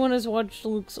 if anyone has watched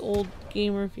Luke's old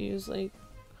game reviews, like...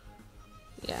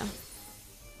 Yeah.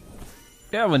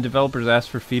 Yeah, when developers ask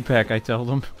for feedback, I tell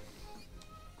them.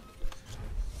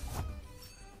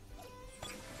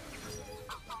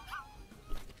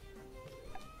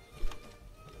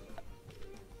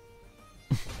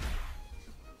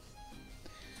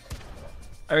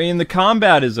 I mean, the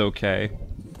combat is okay.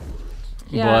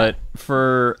 Yeah. But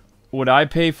for... Would I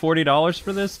pay $40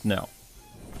 for this? No.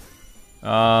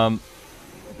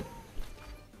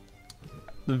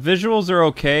 The visuals are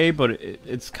okay, but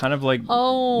it's kind of like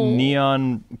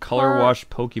neon color wash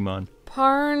Pokemon.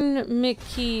 Parn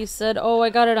McKee said, "Oh,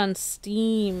 I got it on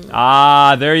Steam."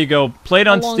 Ah, there you go. Played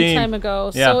on Steam a long time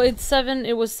ago. Yeah. So it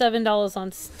was $7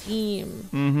 on Steam.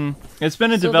 Mm-hmm. It's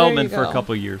been in development for a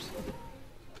couple years.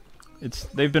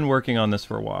 They've been working on this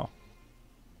for a while.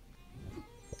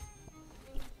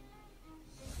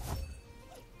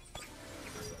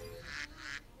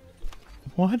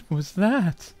 What was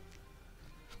that?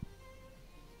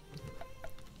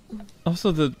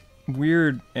 Also, the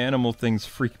weird animal things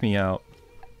freak me out.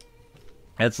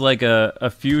 It's like a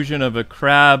fusion of a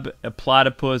crab, a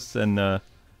platypus, and a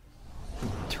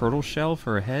turtle shell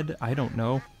for a head? I don't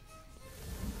know.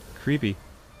 Creepy.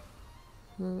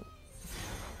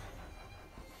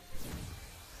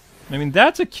 I mean,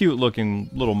 that's a cute-looking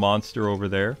little monster over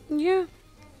there. Yeah.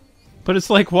 But it's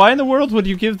like, why in the world would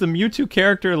you give the Mewtwo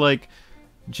character, like,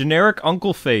 generic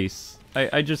uncle face?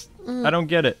 I just... I don't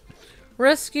get it.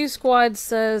 Rescue Squad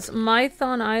says,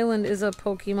 Mython Island is a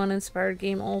Pokemon-inspired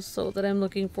game also that I'm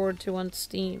looking forward to on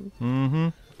Steam. Mm-hmm.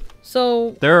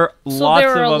 So... There are lots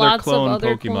of other clone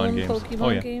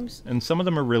Pokemon games. And some of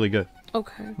them are really good.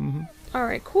 Okay. Mm-hmm.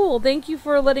 Alright, cool. Thank you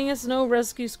for letting us know,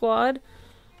 Rescue Squad.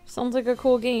 Sounds like a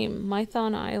cool game.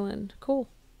 Mython Island. Cool.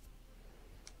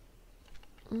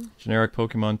 Generic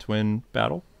Pokemon Twin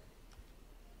Battle.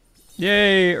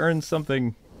 Yay! Earned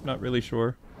something. Not really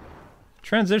sure.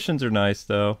 Transitions are nice,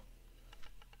 though.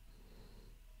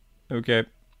 Okay.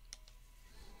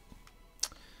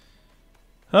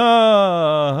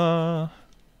 That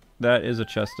is a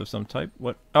chest of some type.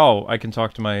 What? Oh, I can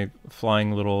talk to my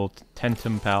flying little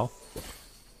TemTem pal.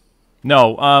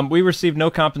 No, we received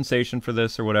no compensation for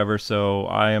this or whatever, so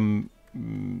I am,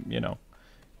 you know...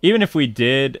 Even if we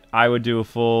did, I would do a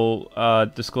full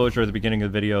disclosure at the beginning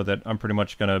of the video that I'm pretty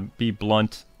much going to be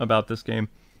blunt about this game.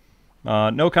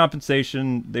 No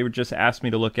compensation. They would just ask me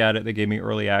to look at it. They gave me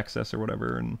early access or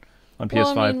whatever and on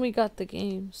PS5. Well, I mean, we got the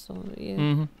game, so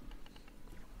yeah.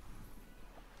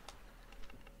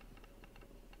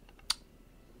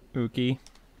 Ookie.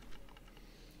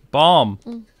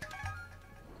 Bomb.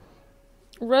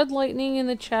 Red Lightning in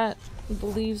the chat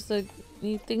believes that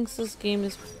he thinks this game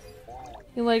is...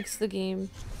 He likes the game.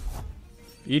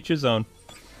 Each his own.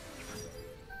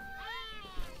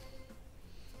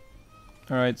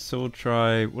 Alright, so we'll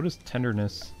try... What is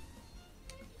tenderness?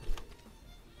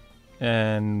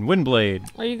 And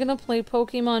Windblade. Are you gonna play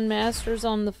Pokemon Masters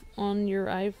on your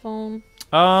iPhone?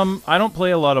 I don't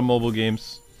play a lot of mobile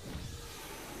games.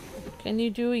 Can you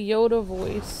do a Yoda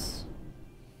voice?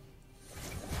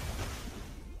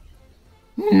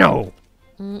 No.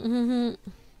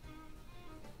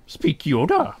 Speak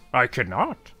Yoda. I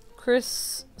cannot.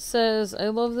 Chris says, I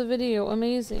love the video.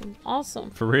 Amazing.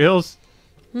 Awesome. For reals?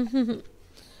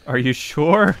 Are you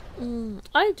sure?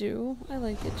 I do. I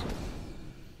like it too.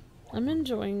 I'm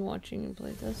enjoying watching you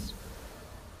play this.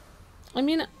 I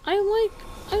mean, I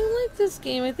like this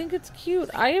game. I think it's cute.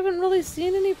 I haven't really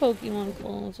seen any Pokemon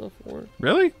clones before.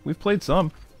 Really? We've played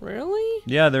some. Really?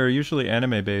 Yeah, they're usually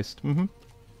anime based.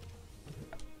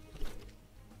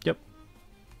 Yep.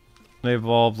 They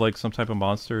evolve like some type of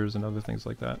monsters and other things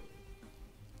like that.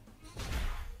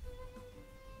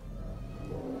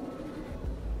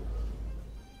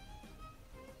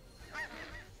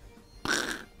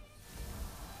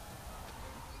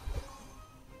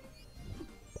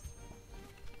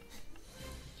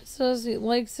 Says he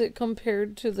likes it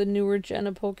compared to the newer gen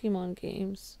of Pokemon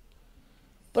games.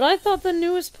 But I thought the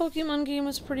newest Pokemon game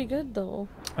was pretty good, though.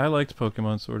 I liked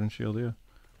Pokemon Sword and Shield, yeah.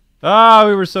 Ah,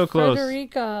 we were so close.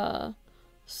 Frederica,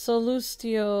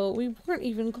 Solustio, we weren't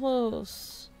even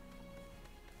close.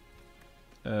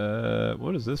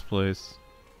 What is this place?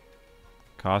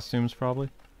 Costumes,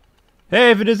 probably? Hey,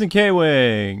 if it isn't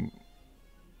K-Wing!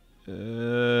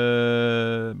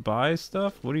 Buy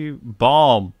stuff? What do you...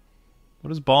 Balm! What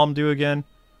does Balm do again?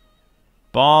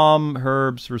 Balm,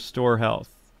 herbs, restore health.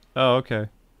 Oh, okay.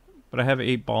 But I have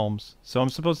 8 balms. So I'm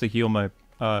supposed to heal my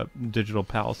digital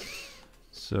pals.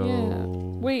 So... Yeah.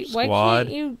 Wait, squad.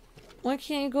 why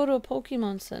can't you go to a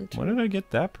Pokemon Center? When did I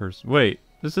get that person? Wait,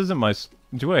 this isn't my...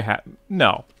 Do I have...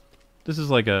 No. This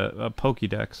is like a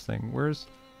Pokédex thing. Where's...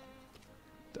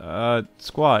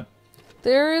 squad.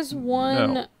 There is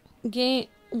one No.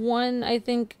 one, I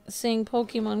think, saying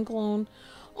Pokemon clone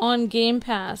on Game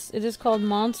Pass. It is called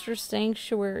Monster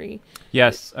Sanctuary.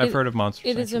 Yes, I've heard of Monster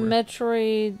It Sanctuary. is a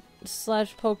Metroid /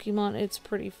 Pokemon. It's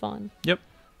pretty fun. Yep.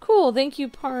 Cool. Thank you,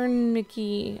 Parn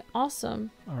Mickey.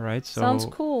 Awesome. Alright, so... Sounds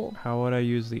cool. How would I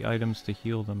use the items to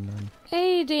heal them then?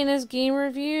 Hey, Dana's Game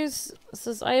Reviews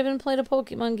says, I haven't played a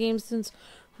Pokemon game since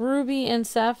Ruby and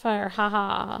Sapphire.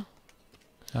 Haha.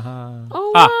 Haha.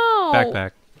 Oh, wow.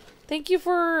 Backpack. Thank you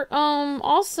for,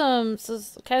 awesome.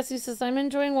 Says, Cassie says, I'm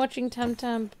enjoying watching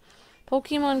TemTem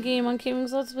Pokemon game on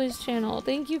Gaming's Let's Plays channel.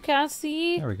 Thank you,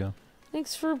 Cassie. There we go.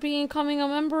 Thanks for becoming a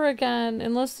member again.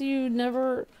 Unless you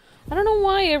never... I don't know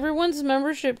why everyone's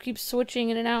membership keeps switching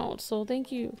in and out. So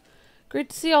thank you. Great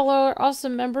to see all our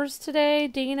awesome members today.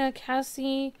 Dana,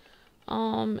 Cassie,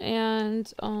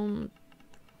 and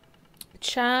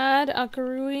Chad,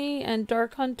 Akarui, and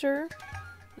Dark Hunter.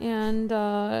 And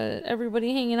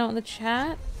everybody hanging out in the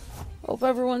chat. Hope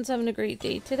everyone's having a great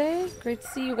day today. Great to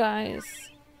see you guys.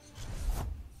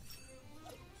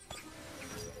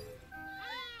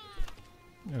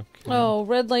 Okay. Oh,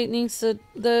 Red Lightning said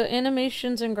the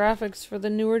animations and graphics for the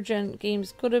newer gen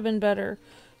games could have been better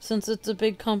since it's a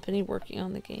big company working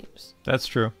on the games. That's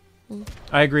true.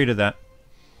 I agree to that.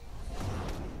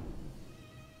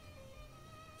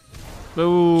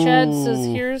 Ooh. Chad says,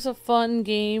 here's a fun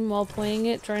game while playing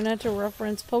it. Try not to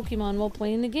reference Pokemon while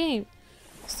playing the game.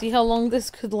 See how long this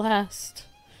could last.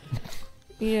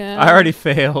 Yeah. I already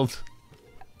failed.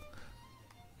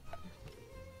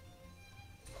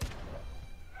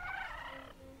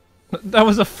 That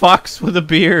was a fox with a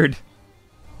beard.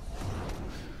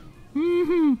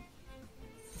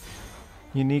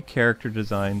 Unique character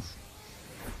designs.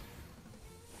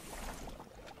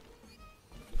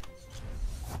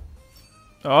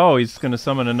 Oh, he's gonna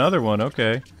summon another one.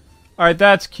 Okay. Alright,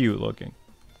 that's cute looking.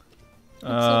 It's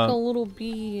like a little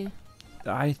bee.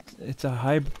 It's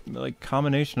a like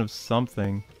combination of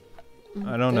something.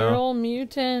 I don't know. They're all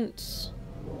mutants.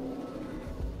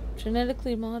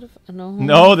 Genetically modified? No.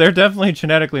 No, they're definitely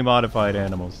genetically modified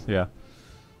animals. Yeah.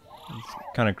 It's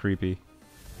kind of creepy.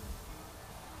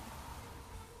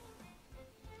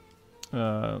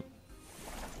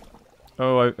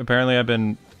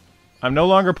 Apparently I'm no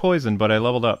longer poisoned, but I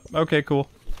leveled up. Okay, cool.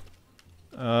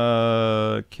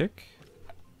 Kick?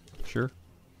 Sure.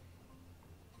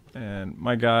 And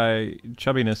my guy,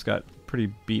 Chubbiness, got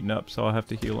pretty beaten up, so I'll have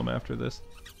to heal him after this.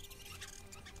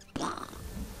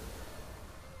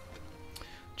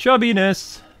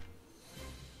 Chubbiness.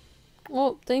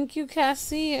 Well, thank you,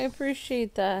 Cassie. I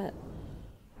appreciate that.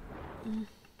 I'm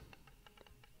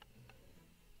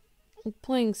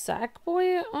playing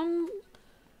Sackboy?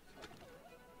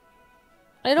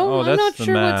 I don't. Oh, I'm that's not the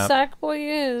sure what map.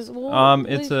 Sackboy is. Well,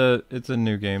 It's a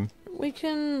new game. we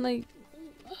can like,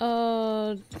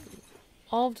 I'll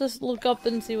just look up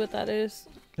and see what that is.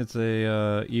 It's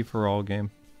a E for All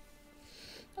game.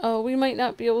 Oh, we might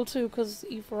not be able to because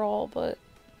E for all, but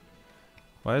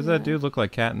Why does yeah. that dude look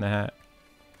like Cat in the Hat?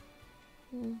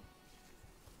 Mm.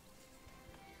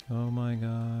 Oh my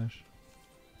gosh.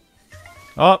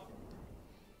 Oh!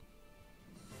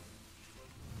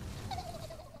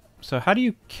 So how do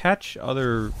you catch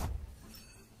other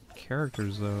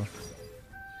characters though?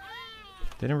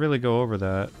 They didn't really go over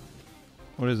that.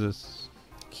 What is this?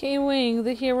 K-Wing,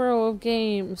 the hero of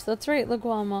games. That's right,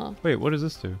 Laguama. Wait, what does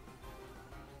this do?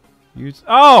 Use.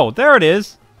 Oh, there it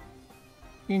is!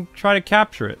 You can try to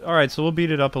capture it. Alright, so we'll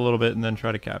beat it up a little bit and then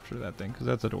try to capture that thing, because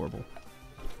that's adorable.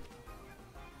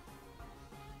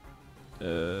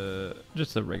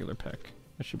 Just a regular peck.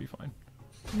 That should be fine.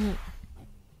 Mm.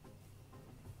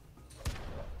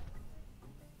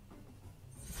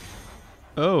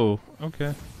 Oh,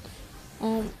 okay.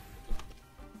 Um,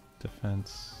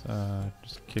 Defense.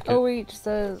 Just kick it. OH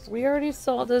says, we already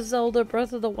saw the Zelda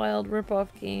Breath of the Wild ripoff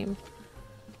game.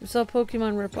 We saw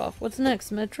Pokemon ripoff. What's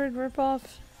next? Metroid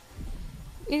ripoff?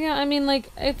 Yeah, I mean,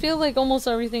 like, I feel like almost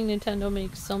everything Nintendo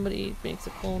makes, somebody makes a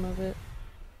clone of it.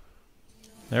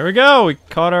 There we go! We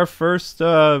caught our first,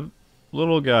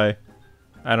 little guy.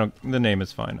 The name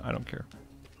is fine. I don't care.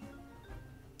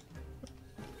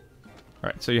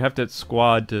 Alright, so you have to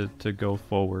squad to go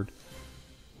forward.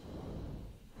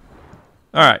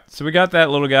 Alright, so we got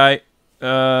that little guy.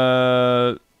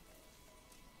 There's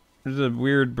a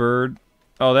weird bird.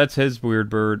 Oh, that's his weird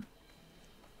bird.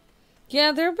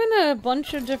 Yeah, there have been a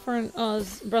bunch of different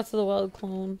Breath of the Wild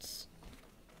clones.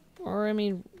 Or, I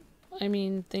mean,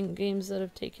 games that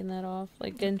have taken that off,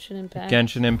 like Genshin Impact.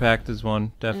 Genshin Impact is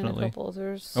one, definitely. And a couple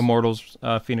others. Immortals,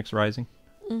 Phoenix Rising.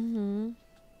 Mm-hmm.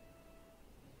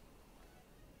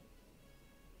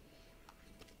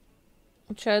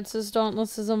 Chad says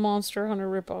Dauntless is a Monster Hunter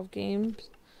ripoff game.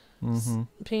 Mm-hmm.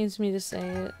 Pains me to say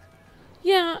it.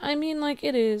 Yeah, I mean, like,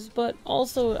 it is, but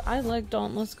also, I like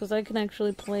Dauntless because I can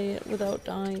actually play it without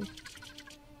dying.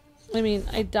 I mean,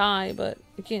 I die, but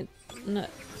I can't, I'm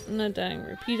not dying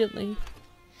repeatedly.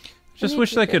 Just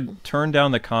wish they could turn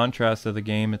down the contrast of the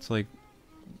game. It's like,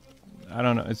 I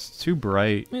don't know, it's too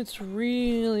bright. It's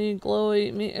really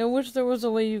glowy. I wish there was a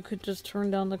way you could just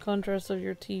turn down the contrast of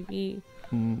your TV.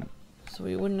 Mm. So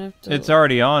we wouldn't have to... It's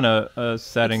already on a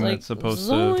setting like, that's supposed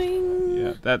zoing. to...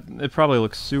 Yeah, it probably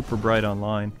looks super bright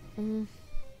online. Mm.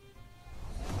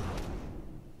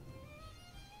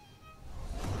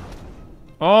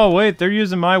 Oh, wait, they're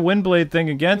using my Windblade thing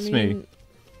against me.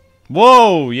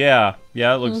 Whoa, yeah.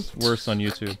 Yeah, it looks worse on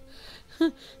YouTube.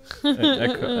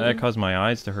 That caused my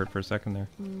eyes to hurt for a second there.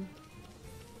 Mm.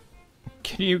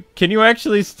 Can you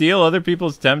actually steal other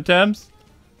people's TemTems?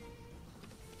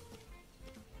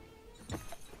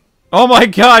 Oh my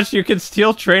gosh, you can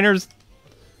steal trainers.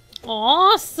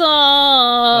 Awesome!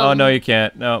 Oh, no, you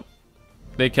can't. No.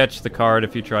 They catch the card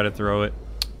if you try to throw it.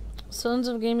 Sons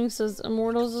of Gaming says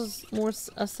Immortals is more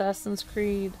Assassin's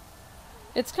Creed.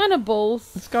 It's kind of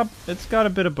both. It's got a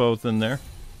bit of both in there.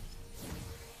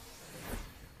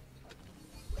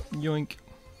 Yoink.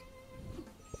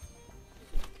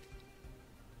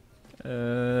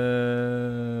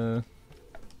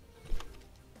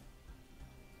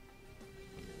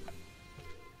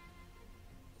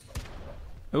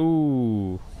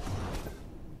 Ooh.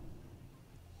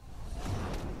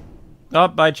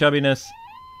 Up by chubbiness.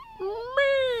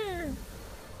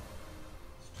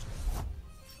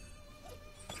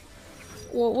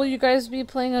 What will you guys be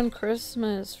playing on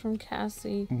Christmas? From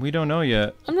Cassie. We don't know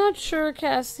yet. I'm not sure,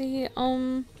 Cassie.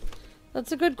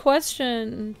 That's a good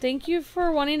question. Thank you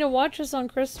for wanting to watch us on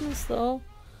Christmas, though.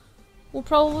 We'll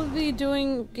probably be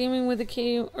doing gaming with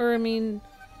the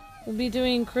we'll be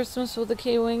doing Christmas with the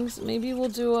K-Wings. Maybe we'll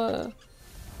do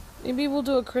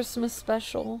a Christmas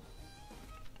special.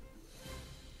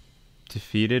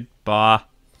 Defeated? Bah.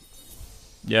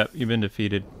 Yep, you've been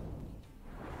defeated.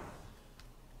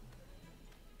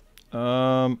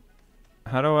 How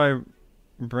do I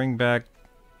bring back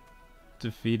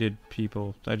defeated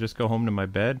people? I just go home to my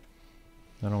bed?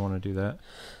 I don't want to do that.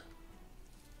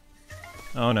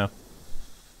 Oh no.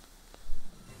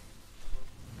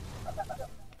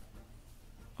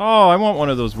 Oh, I want one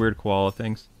of those weird koala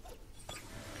things.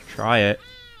 Try it.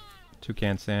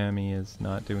 Toucan Sammy is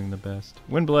not doing the best.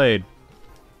 Windblade!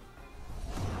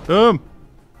 Boom!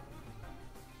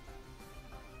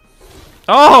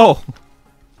 Oh!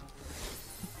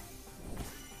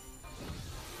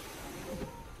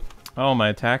 Oh, my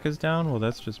attack is down? Well,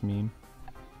 that's just mean.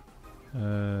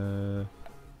 I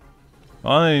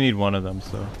only need one of them,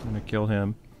 so I'm gonna kill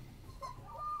him.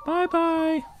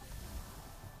 Bye-bye!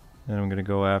 Then I'm gonna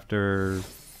go after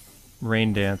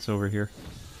Rain Dance over here.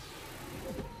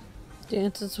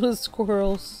 Dances with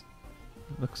squirrels.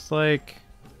 Looks like...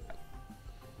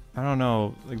 I don't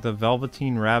know, like the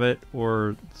Velveteen Rabbit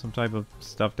or some type of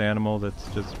stuffed animal that's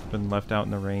just been left out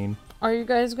in the rain. Are you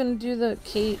guys gonna do the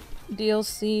Kate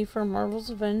DLC for Marvel's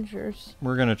Avengers?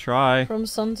 We're gonna try. From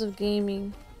Sons of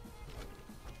Gaming.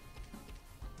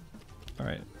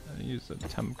 Alright, I use the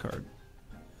Tem card.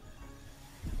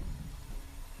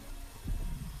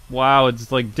 Wow,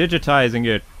 it's like digitizing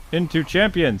it into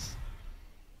champions.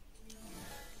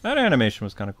 That animation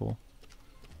was kind of cool.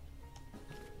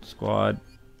 Squad.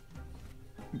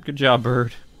 Good job,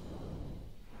 bird.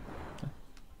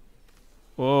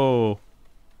 Whoa.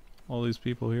 All these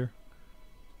people here.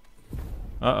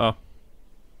 Uh-oh.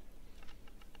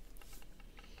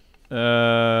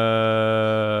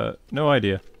 No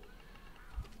idea.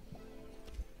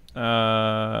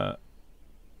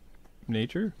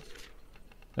 Nature?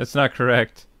 That's not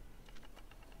correct.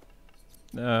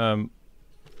 No,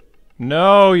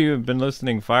 you've been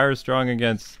listening. Fire is strong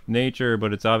against nature,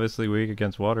 but it's obviously weak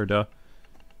against water, duh.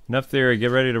 Enough theory,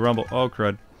 get ready to rumble. Oh,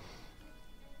 crud.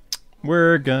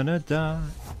 We're gonna die.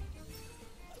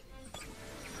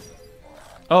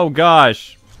 Oh,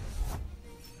 gosh.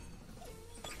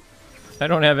 I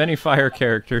don't have any fire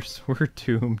characters. We're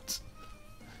doomed.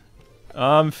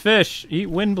 Fish. Eat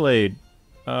Windblade.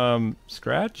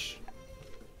 Scratch?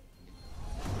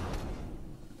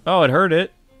 Oh, it hurt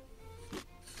it.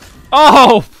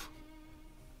 Oh!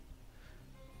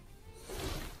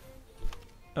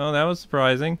 Oh, that was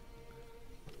surprising.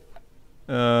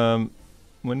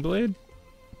 Windblade?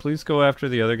 Please go after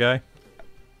the other guy.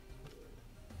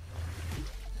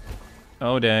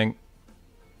 Oh, dang.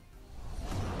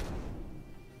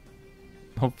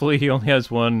 Hopefully he only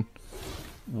has one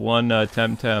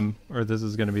TemTem, or this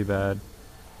is gonna be bad.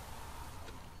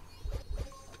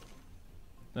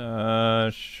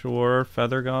 Sure,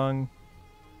 Feather Gong.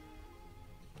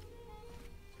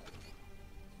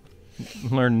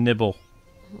 Learn Nibble.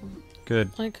 Good.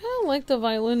 I kind of like the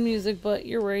violin music, but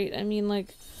you're right. I mean,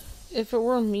 like, if it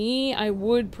were me, I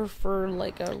would prefer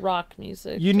like a rock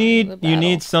music. You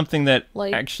need something that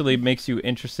like, actually makes you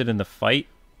interested in the fight.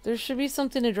 There should be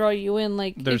something to draw you in.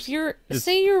 Like, if you're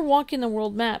say you're walking the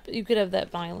world map, you could have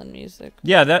that violin music.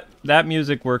 Yeah, that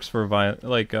music works for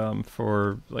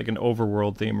for like an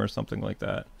overworld theme or something like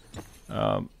that.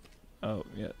 Oh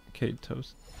yeah, okay,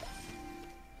 toast.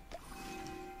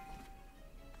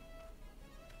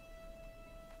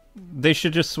 They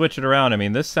should just switch it around. I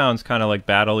mean, this sounds kind of like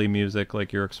battle-y music,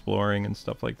 like you're exploring and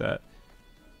stuff like that.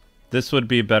 This would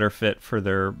be a better fit for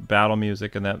their battle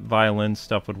music, and that violin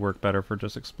stuff would work better for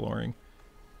just exploring.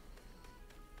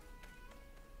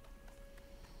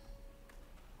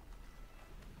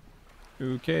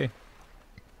 Okay.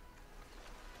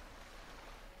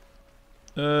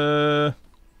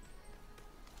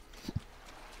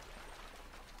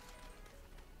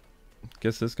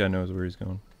 Guess this guy knows where he's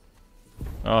going.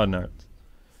 Oh, no.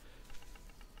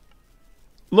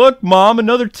 Look, Mom,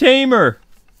 another tamer!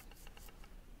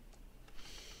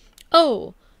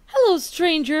 Oh, hello,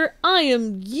 stranger. I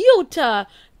am Yota.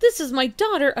 This is my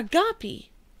daughter, Agapi.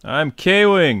 I'm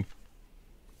K-Wing.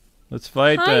 Let's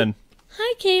fight then.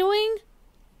 Hi, K-Wing.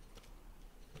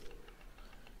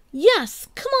 Yes,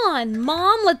 come on,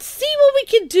 Mom. Let's see what we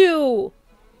can do.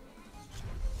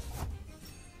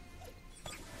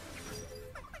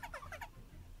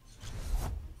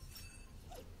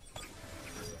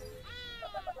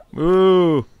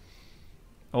 Ooh.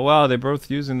 Oh, wow, they're both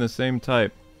using the same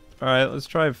type. Alright, let's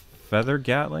try Feather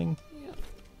Gatling. Yeah.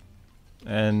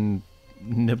 And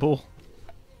Nibble.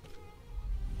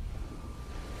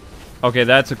 Okay,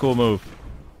 that's a cool move.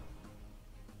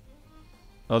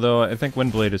 Although, I think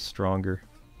Windblade is stronger.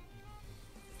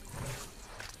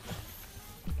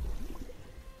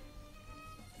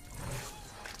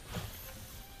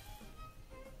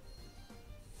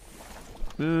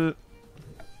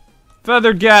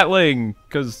 Feather Gatling!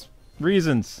 Because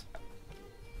reasons.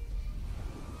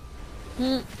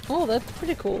 Oh, that's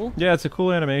pretty cool. Yeah, it's a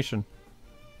cool animation.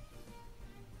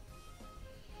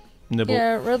 Nibble.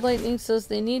 Yeah, Red Lightning says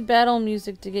they need battle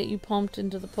music to get you pumped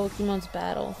into the Pokemon's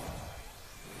battle.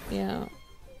 Yeah.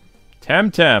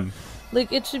 TemTem.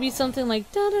 Like, it should be something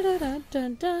like da da da da da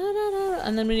da da da,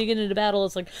 and then when you get into battle,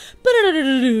 it's like ba da da da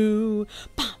da da,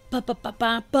 ba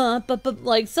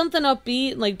like something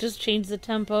upbeat, like just change the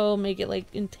tempo, make it like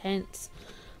intense.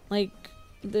 Like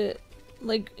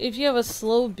if you have a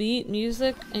slow beat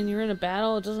music and you're in a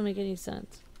battle, it doesn't make any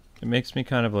sense. It makes me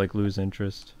kind of like lose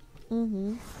interest.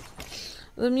 Mm-hmm.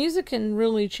 The music can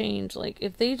really change. Like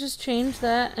if they just changed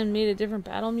that and made a different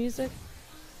battle music,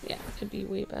 yeah, it could be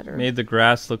way better. Made the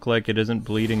grass look like it isn't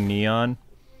bleeding neon.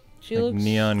 She like looks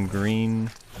neon green.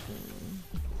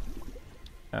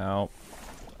 Ow.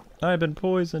 I've been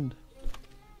poisoned.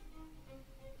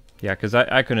 Yeah, because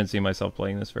I couldn't see myself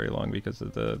playing this very long because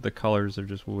of the colors are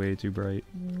just way too bright.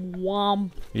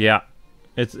 Womp. Yeah.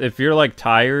 It's if you're like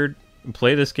tired,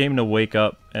 play this game to wake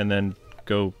up and then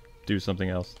go do something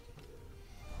else.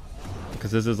 Because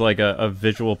this is like a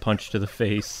visual punch to the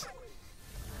face.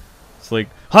 It's like,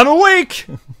 I'm awake!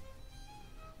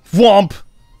 Womp!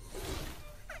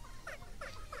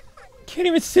 Can't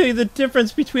even see the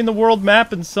difference between the world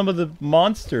map and some of the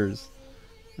monsters.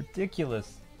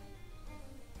 Ridiculous.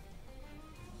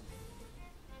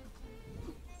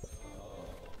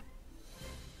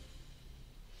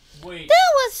 Wait. That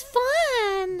was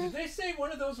fun! Did they say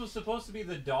one of those was supposed to be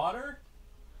the daughter?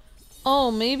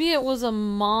 Oh, maybe it was a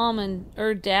mom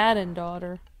or dad and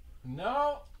daughter.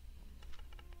 No.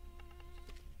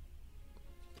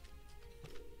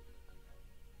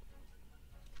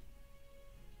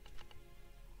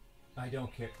 I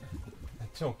don't care. I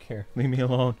don't care. Leave me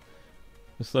alone.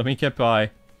 Just let me get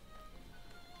by.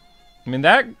 I mean,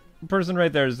 that person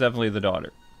right there is definitely the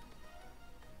daughter.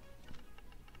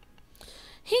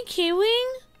 Hey, K-Wing.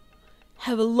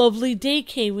 Have a lovely day,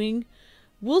 K-Wing.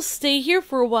 We'll stay here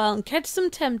for a while and catch some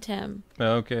TemTem.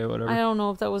 Okay, whatever. I don't know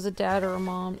if that was a dad or a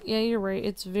mom. Yeah, you're right.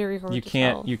 It's very hard to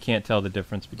tell. You can't tell the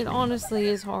difference between It honestly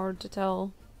is hard to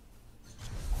tell.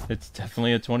 It's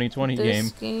definitely a 2020 game.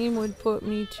 This game would put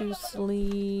me to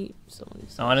sleep.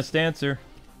 Honest answer.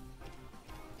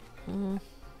 Mm-hmm.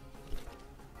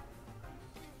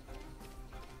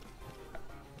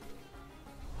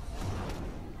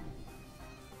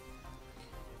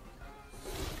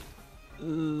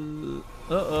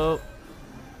 Uh-oh.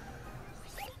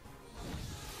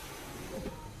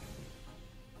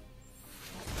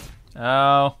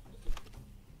 Ow.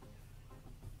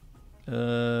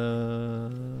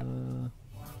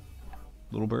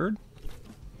 Little bird?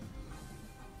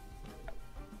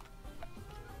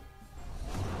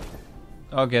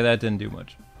 Okay, that didn't do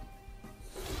much.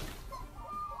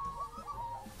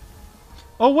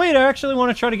 Oh wait, I actually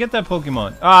want to try to get that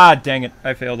Pokemon. Ah, dang it.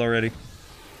 I failed already.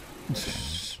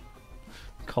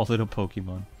 Called it a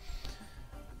Pokemon.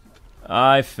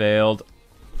 I failed.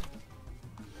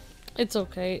 It's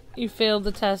okay. You failed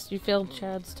the test. You failed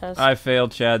Chad's test. I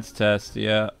failed Chad's test,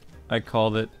 yeah. I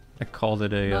called it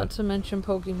a... Not to mention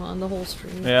Pokemon the whole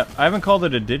stream. Yeah, I haven't called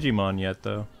it a Digimon yet,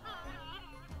 though.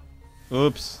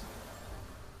 Oops.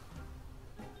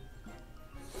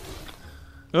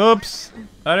 Oops!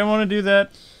 I didn't want to do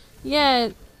that. Yeah.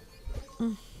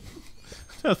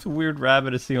 That weird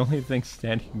rabbit is the only thing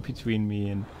standing between me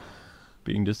and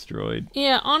being destroyed.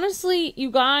 Yeah, honestly,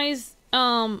 you guys,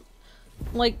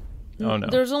 like... Oh no.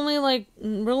 There's only, like,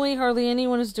 really hardly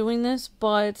anyone is doing this,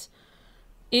 but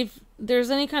if there's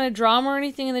any kind of drama or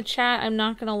anything in the chat, I'm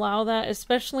not going to allow that,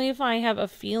 especially if I have a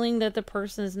feeling that the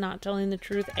person is not telling the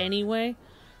truth anyway.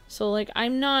 So, like, I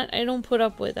don't put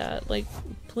up with that. Like,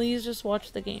 please just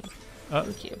watch the game.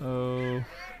 Thank you. Oh.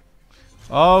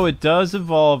 Oh, it does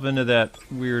evolve into that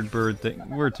weird bird thing.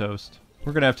 We're toast.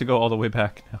 We're going to have to go all the way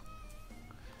back now.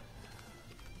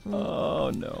 Oh,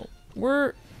 no.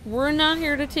 We're not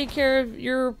here to take care of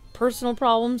your personal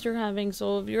problems you're having.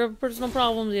 So if you have personal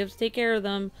problems, you have to take care of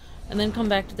them and then come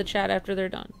back to the chat after they're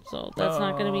done. So that's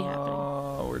not going to be happening.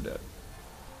 Oh, we're dead.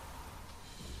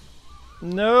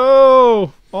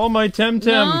 No! All my TemTem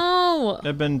No!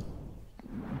 have been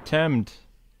temmed.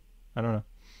 I don't know.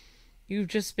 You've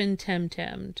just been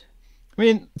TemTem'd. I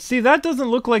mean, see, that doesn't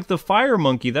look like the fire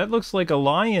monkey. That looks like a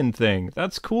lion thing.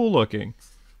 That's cool looking.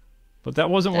 But that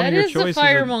wasn't one of your choices. That is the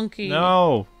fire monkey.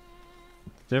 No.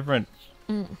 Different.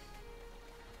 Now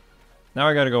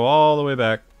I gotta go all the way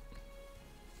back.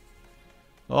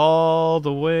 All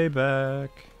the way back.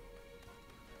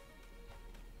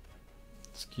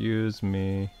 Excuse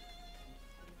me.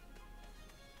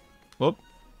 Whoop.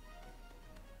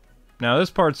 Now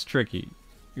this part's tricky.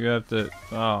 You have to...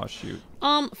 Oh, shoot.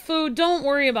 Food, don't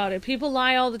worry about it. People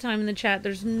lie all the time in the chat.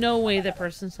 There's no way that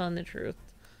person's telling the truth.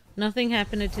 Nothing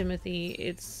happened to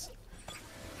Timothy.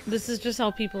 This is just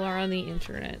how people are on the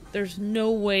internet. There's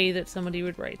no way that somebody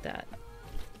would write that.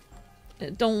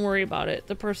 Don't worry about it.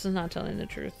 The person's not telling the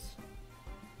truth.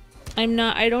 I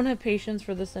don't have patience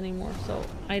for this anymore, so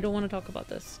I don't want to talk about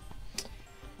this.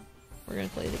 We're gonna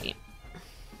play the game.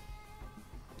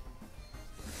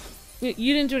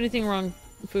 You didn't do anything wrong,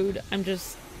 Food. I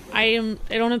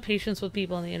don't have patience with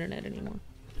people on the internet anymore.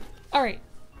 Alright.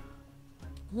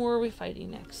 Who are we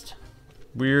fighting next?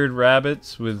 Weird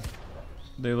rabbits with...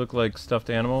 They look like stuffed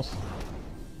animals.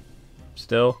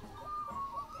 Still.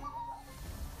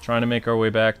 Trying to make our way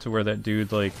back to where that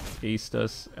dude, like, aced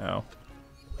us. Ow.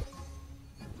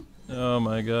 Oh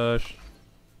my gosh.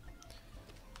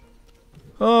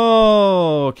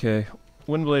 Oh, okay.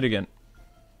 Windblade again.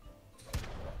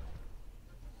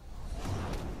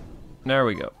 There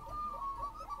we go.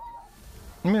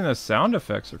 I mean, the sound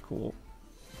effects are cool.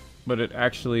 But it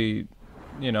actually,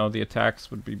 you know, the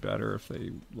attacks would be better if they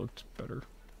looked better.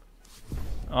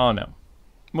 Oh, no.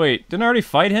 Wait, didn't I already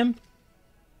fight him?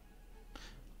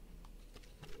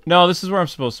 No, this is where I'm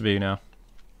supposed to be now.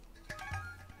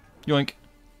 Yoink.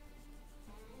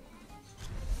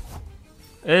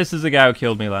 This is the guy who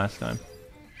killed me last time.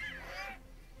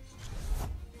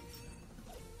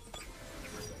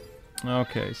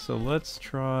 Okay, so let's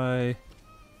try...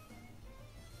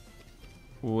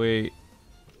 Wait.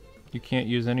 You can't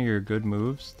use any of your good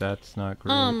moves? That's not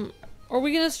great. Are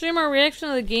we gonna stream our reaction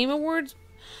to the Game Awards?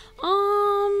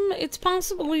 It's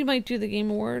possible we might do the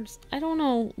Game Awards. I don't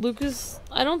know.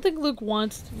 I don't think Luke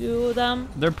wants to do them.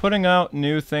 They're putting out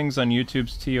new things on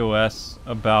YouTube's TOS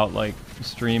about, like,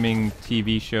 streaming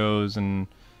TV shows and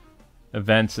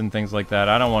events and things like that.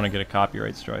 I don't want to get a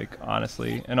copyright strike,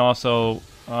 honestly. And also,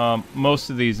 most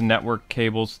of these network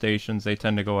cable stations, they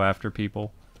tend to go after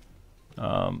people.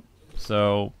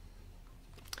 So...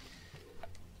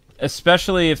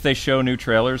 Especially if they show new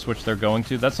trailers, which they're going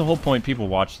to. That's the whole point people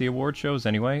watch the award shows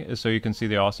anyway, is so you can see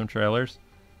the awesome trailers.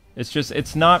 It's just,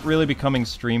 it's not really becoming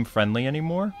stream-friendly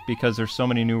anymore, because there's so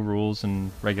many new rules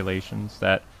and regulations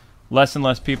that less and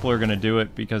less people are going to do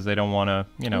it because they don't want to,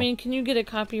 you know... I mean, can you get a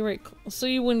copyright... So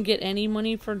you wouldn't get any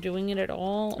money for doing it at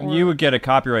all? Or... You would get a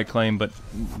copyright claim, but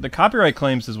the copyright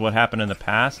claims is what happened in the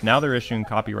past. Now they're issuing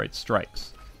copyright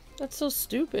strikes. That's so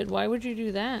stupid. Why would you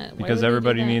do that? Because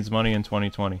everybody needs money in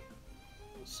 2020.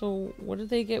 So, what did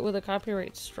they get with a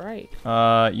copyright strike?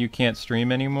 You can't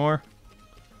stream anymore.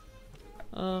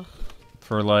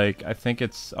 For like, I think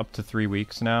it's up to 3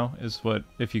 weeks now, is what,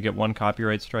 if you get one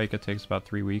copyright strike, it takes about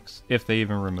 3 weeks. If they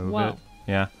even remove it.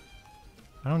 Yeah.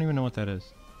 I don't even know what that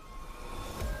is.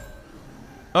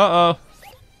 Uh-oh.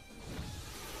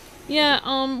 Yeah,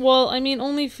 well, I mean,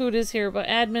 only Food is here, but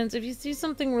admins, if you see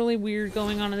something really weird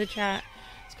going on in the chat,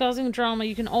 it's causing drama,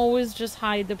 you can always just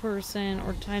hide the person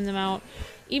or time them out.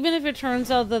 Even if it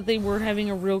turns out that they were having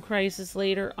a real crisis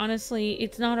later, honestly,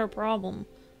 it's not our problem.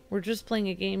 We're just playing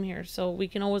a game here, so we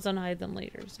can always unhide them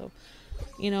later. So,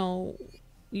 you know,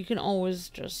 you can always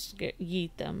just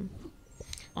yeet them,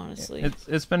 honestly.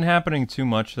 It's been happening too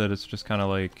much that it's just kind of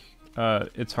like,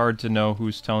 it's hard to know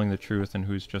who's telling the truth and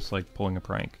who's just like pulling a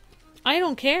prank. I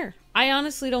don't care. I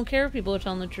honestly don't care if people are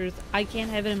telling the truth. I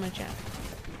can't have it in my chat.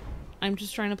 I'm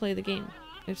just trying to play the game.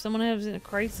 If someone has a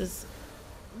crisis,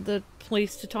 the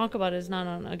place to talk about it is not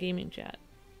on a gaming chat.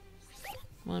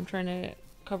 Well, I'm trying to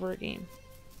cover a game.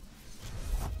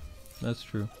 That's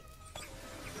true.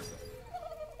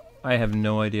 I have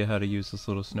no idea how to use this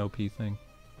little snow pea thing,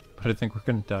 but I think we're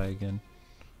gonna die again.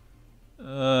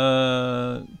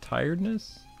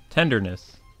 Tiredness?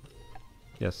 Tenderness.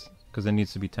 Yes, because it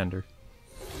needs to be tender.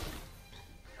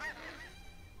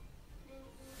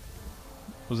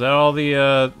 Was that all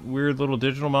the weird little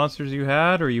digital monsters you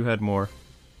had, or you had more?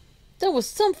 That was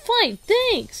some fight.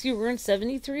 Thanks. You earned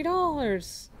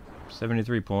 $73.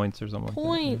 73 points or something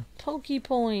like that. Poke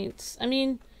points. I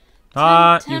mean,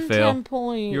 you fail. 10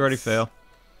 points. You already fail.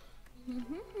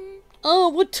 Oh,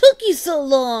 what took you so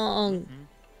long?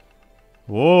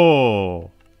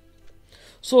 Whoa.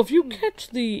 So if you catch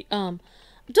the,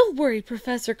 don't worry,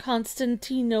 Professor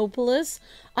Constantinopoulos.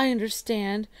 I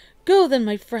understand. Go then,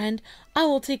 my friend. I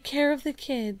will take care of the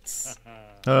kids.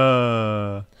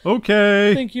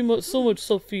 Okay. Thank you so much,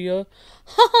 Sophia.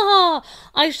 Ha ha ha!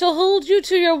 I shall hold you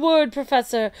to your word,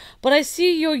 Professor, but I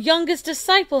see your youngest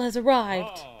disciple has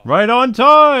arrived. Right on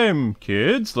time!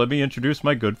 Kids, let me introduce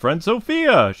my good friend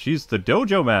Sophia. She's the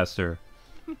dojo master.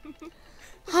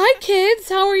 Hi, kids.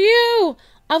 How are you?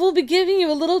 I will be giving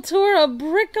you a little tour of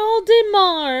Bricole de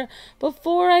Mar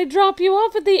before I drop you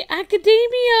off at the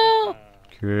Academia.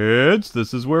 Kids,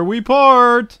 this is where we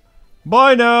part.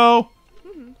 Bye now.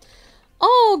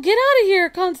 Oh, get out of here,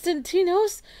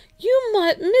 Constantinos. You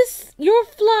might miss your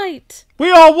flight.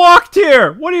 We all walked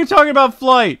here. What are you talking about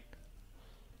flight?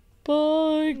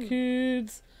 Bye,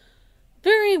 kids.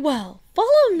 Very well.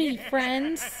 Follow me,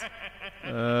 friends.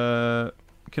 Can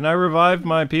I revive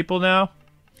my people now?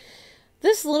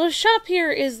 This little shop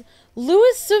here is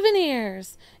Louis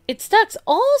Souvenirs. It stocks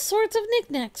all sorts of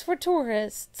knickknacks for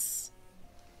tourists.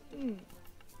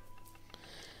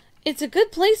 It's a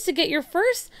good place to get your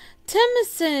first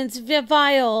Temescence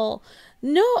vial.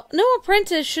 No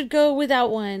apprentice should go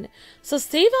without one. So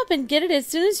save up and get it as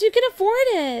soon as you can afford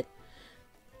it.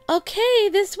 Okay,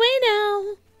 this way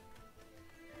now.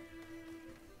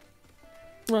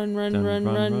 Run, run, run,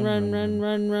 run, run, run,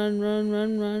 run, run, run,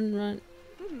 run, run, run.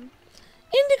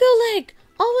 Indigo Lake,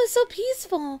 always so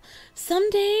peaceful. Some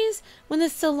days, when the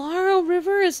Solaro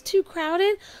River is too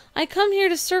crowded, I come here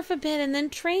to surf a bit and then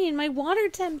train my water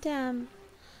TemTem.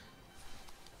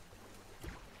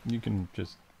 You can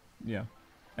just, yeah,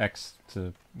 X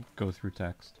to go through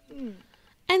text.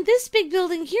 And this big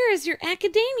building here is your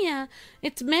academia.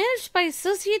 It's managed by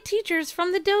associate teachers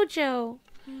from the dojo.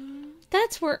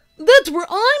 That's where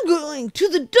I'm going, to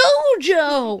the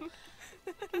dojo.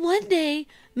 One day,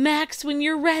 Max, when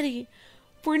you're ready.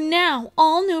 For now,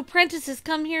 all new apprentices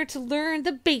come here to learn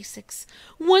the basics.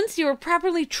 Once you are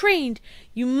properly trained,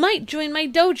 you might join my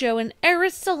dojo in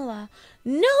Arisola.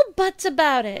 No buts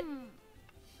about it.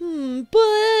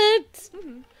 But...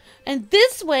 And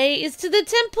this way is to the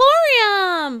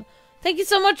Temporium. Thank you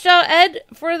so much, Ed,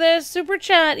 for the super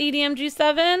chat,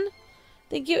 EDMG7.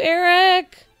 Thank you,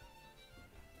 Eric.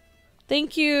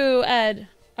 Thank you, Ed.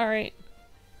 All right.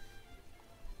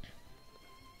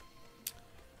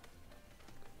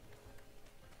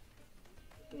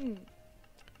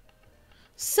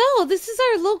 So, this is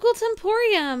our local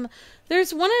Temporium.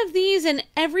 There's one of these in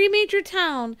every major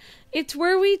town. It's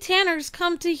where we tanners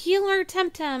come to heal our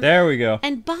TemTem. There we go.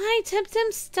 And buy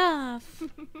TemTem stuff.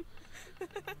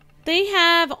 They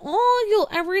have all you'll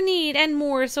ever need and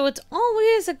more, so it's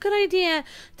always a good idea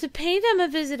to pay them a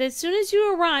visit as soon as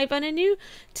you arrive on a new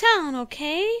town,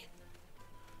 okay?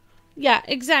 Yeah,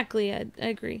 exactly. I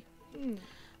agree.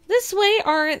 This way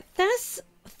are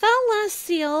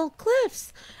Thalasial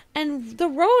Cliffs and the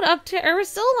road up to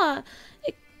Arisola.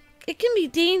 It can be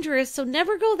dangerous, so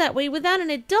never go that way without an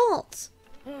adult.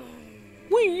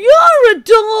 We are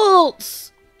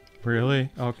adults!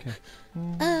 Really? Okay.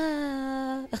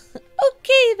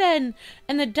 Okay then.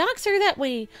 And the docks are that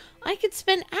way. I could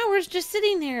spend hours just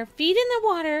sitting there, feet in the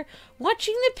water,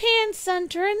 watching the pan sun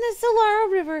turn the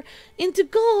Solaro River into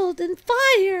gold and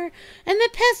fire and the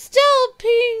pastel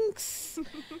pinks.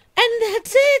 And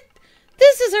that's it.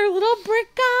 This is our little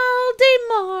Brical de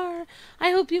Mar.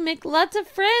 I hope you make lots of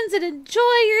friends and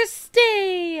enjoy your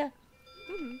stay.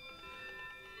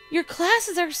 Your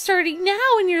classes are starting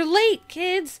now and you're late,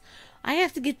 kids. I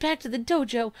have to get back to the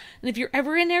dojo, and if you're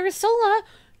ever in Arisola,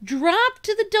 drop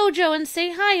to the dojo and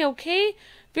say hi, okay?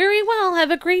 Very well, have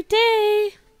a great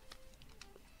day.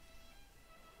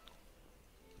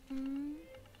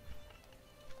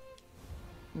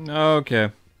 Okay.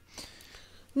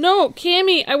 No,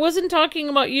 Cammy, I wasn't talking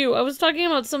about you. I was talking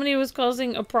about somebody who was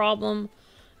causing a problem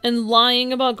and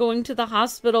lying about going to the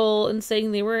hospital and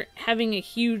saying they were having a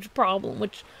huge problem,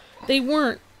 which they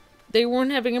weren't. They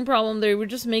weren't having a problem. They were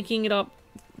just making it up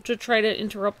to try to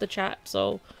interrupt the chat.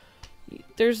 So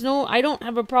there's no... I don't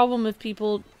have a problem if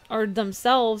people are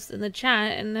themselves in the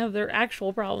chat and have their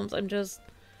actual problems. I'm just...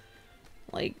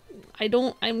 like,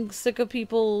 I'm sick of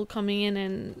people coming in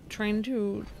and trying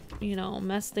to, you know,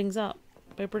 mess things up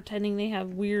by pretending they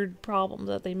have weird problems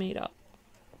that they made up.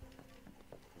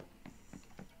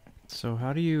 So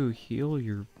how do you heal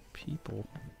your people?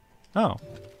 Oh.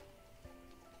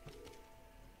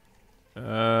 How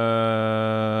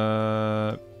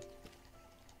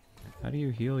do you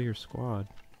heal your squad?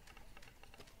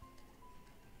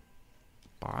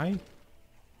 Buy?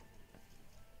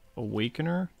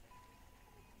 Awakener?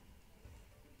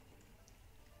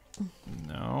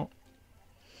 No.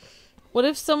 What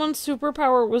if someone's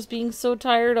superpower was being so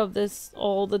tired of this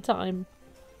all the time?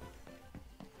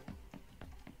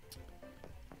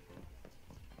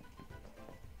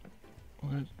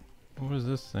 What is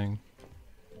this thing?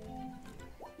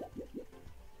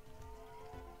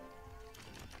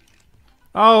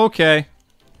 Oh, okay.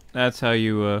 That's how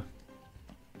you,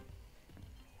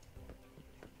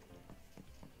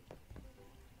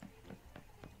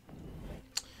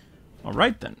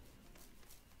 Alright then.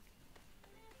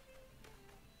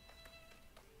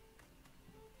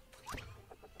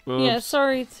 Oops. Yeah,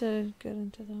 sorry to get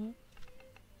into that.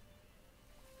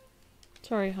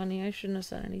 Sorry, honey, I shouldn't have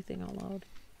said anything out loud.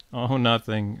 Oh,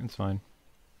 nothing. It's fine.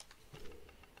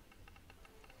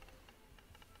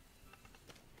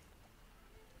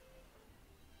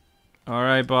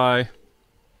 Alright, bye.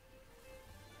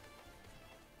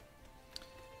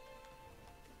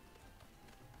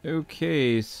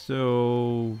 Okay,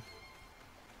 so...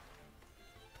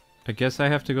 I guess I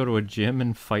have to go to a gym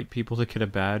and fight people to get a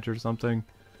badge or something.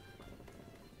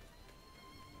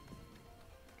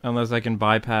 Unless I can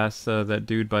bypass that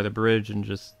dude by the bridge and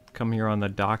just come here on the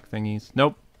dock thingies.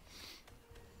 Nope.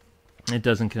 It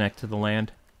doesn't connect to the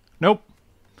land. Nope.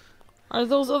 Are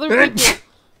those other people...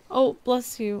 Oh,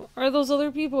 bless you. Are those other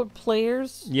people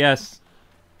players? Yes.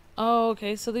 Oh,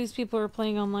 okay. So these people are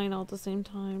playing online all at the same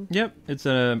time. Yep. It's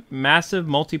a massive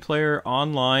multiplayer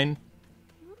online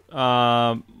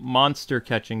monster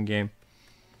catching game.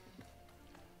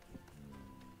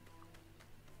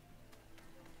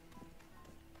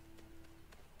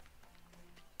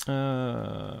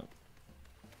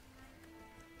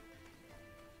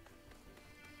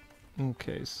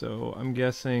 Okay, so I'm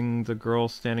guessing the girl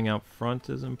standing out front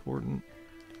is important.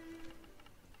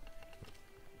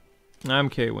 I'm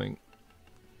K-Wing.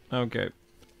 Okay.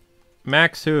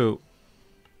 Max who?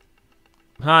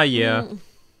 Hi, yeah.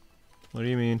 What do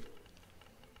you mean?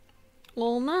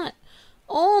 Well, not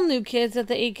all new kids at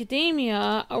the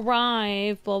academia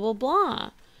arrive, blah, blah, blah.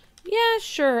 Yeah,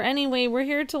 sure. Anyway, we're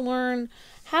here to learn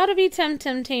how to be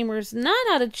TemTem tamers, not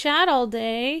how to chat all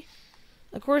day.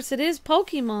 Of course, it is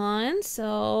Pokemon,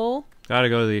 so... Gotta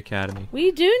go to the academy.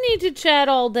 We do need to chat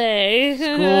all day.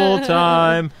 School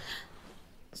time.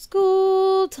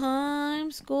 School time,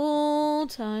 school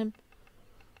time.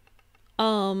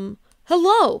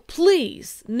 Hello,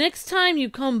 please. Next time you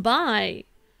come by,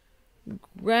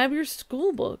 grab your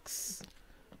school books.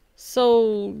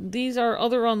 So, these are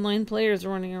other online players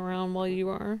running around while you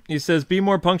are. He says, be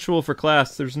more punctual for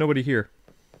class. There's nobody here.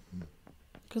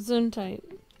 Gesundheit.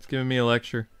 It's giving me a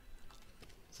lecture.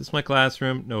 Is this my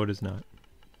classroom? No, it is not.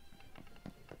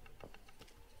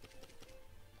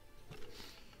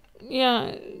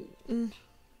 Yeah.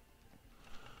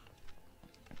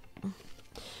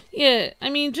 Yeah, I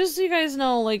mean, just so you guys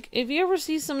know, like, if you ever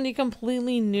see somebody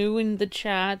completely new in the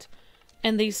chat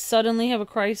and they suddenly have a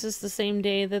crisis the same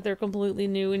day that they're completely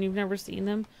new and you've never seen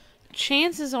them,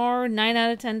 chances are 9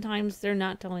 out of 10 times they're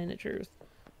not telling the truth.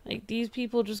 Like, these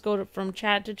people just go from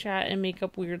chat to chat and make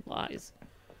up weird lies.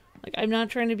 Like, I'm not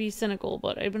trying to be cynical,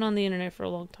 but I've been on the internet for a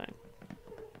long time.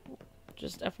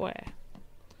 Just FYI.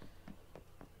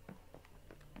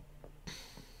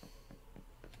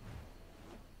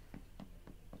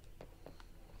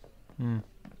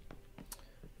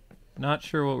 Not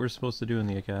sure what we're supposed to do in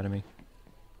the academy.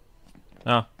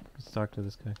 Oh, let's talk to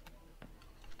this guy.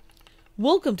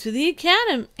 Welcome to the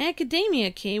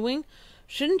Academia, K-Wing.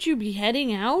 Shouldn't you be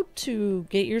heading out to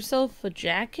get yourself a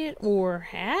jacket or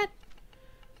hat?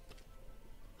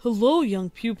 Hello,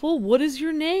 young pupil. What is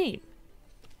your name?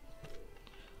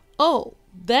 Oh,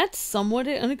 that's somewhat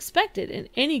unexpected. In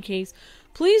any case,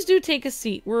 please do take a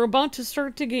seat. We're about to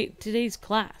start today's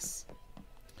class.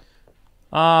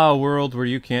 Ah, world where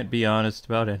you can't be honest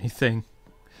about anything.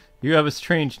 You have a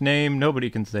strange name, nobody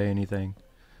can say anything.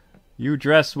 You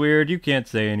dress weird, you can't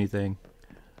say anything.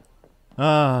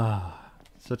 Ah,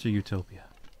 such a utopia.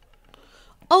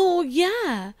 Oh,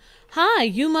 yeah. Hi,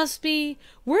 you must be...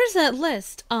 Where's that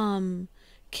list?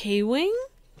 K-Wing?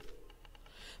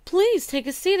 Please take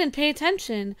a seat and pay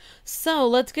attention. So,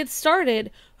 let's get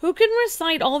started. Who can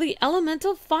recite all the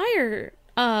elemental fire,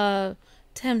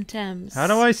 TemTems? How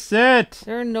do I sit?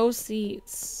 There are no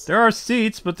seats. There are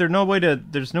seats, but there's no way to...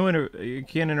 There's no... You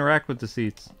can't interact with the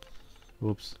seats.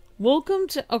 Whoops. Welcome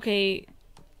to... Okay.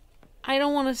 I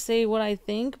don't want to say what I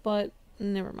think, but...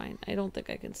 Never mind. I don't think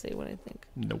I can say what I think.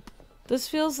 Nope. This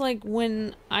feels like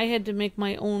when I had to make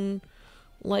my own,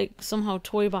 like, somehow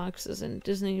toy boxes in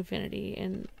Disney Infinity,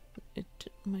 and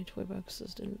my toy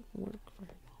boxes didn't work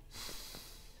very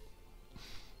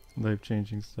well.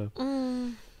 Life-changing stuff.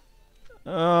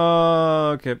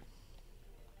 Okay.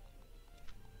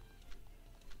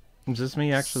 Is this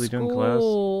me actually doing class?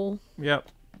 Yep.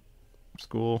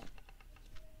 School.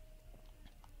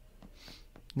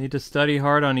 Need to study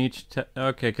hard on each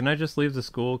okay, can I just leave the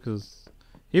school? Because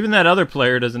even that other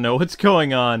player doesn't know what's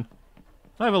going on.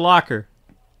 I have a locker.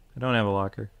 I don't have a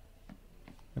locker.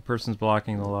 A person's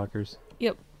blocking the lockers.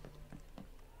 Yep.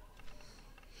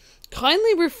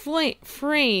 Kindly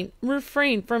refrain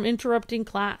from interrupting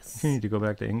class. You need to go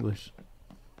back to English.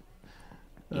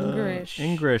 English.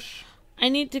 English. I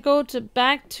need to go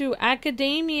back to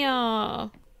academia.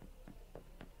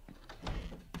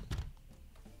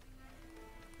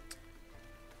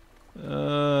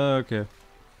 Okay.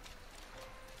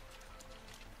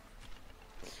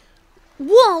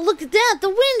 Whoa, look at that. The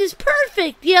wind is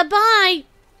perfect. Yeah, bye.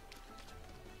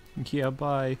 Yeah,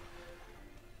 bye.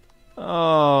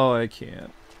 Oh, I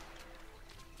can't.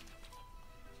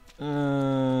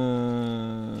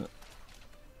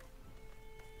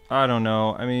 I don't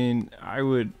know. I mean,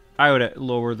 I I would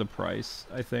lower the price,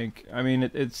 I think. I mean,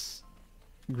 it's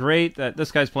great that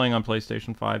this guy's playing on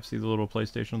PlayStation 5. See the little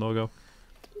PlayStation logo?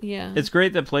 Yeah. It's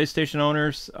great that PlayStation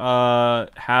owners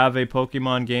have a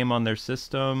Pokemon game on their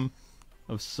system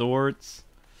of sorts.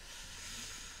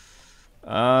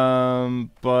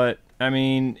 But I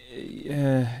mean,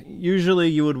 usually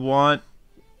you would want,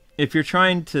 if you're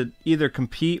trying to either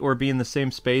compete or be in the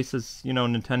same space as, you know,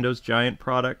 Nintendo's giant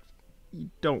product, you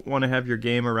don't want to have your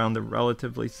game around the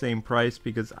relatively same price,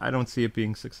 because I don't see it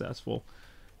being successful.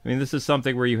 I mean, this is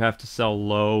something where you have to sell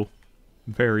low,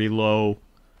 very low.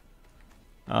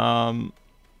 I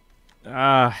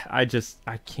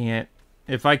can't.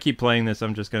 If I keep playing this,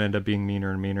 I'm just gonna end up being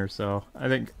meaner and meaner. So I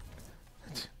think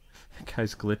that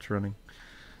guy's glitch running.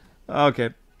 Okay,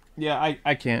 yeah,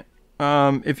 I can't.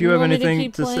 If you have anything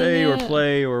to say or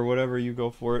play or whatever, you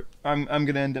go for it. I'm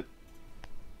gonna end up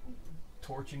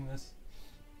torching this.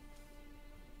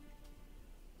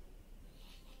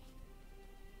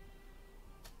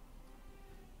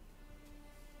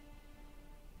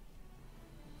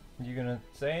 You gonna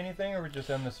say anything, or we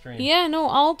just end the stream? Yeah, no,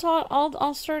 I'll talk.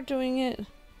 I'll start doing it.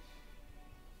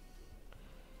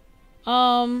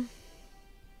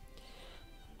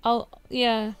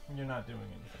 Yeah. You're not doing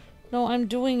anything. No, I'm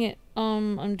doing it.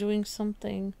 I'm doing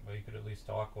something. Well, you could at least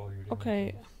talk while you're doing Okay.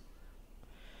 it.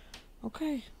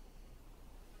 Okay.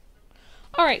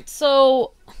 All right,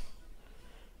 so.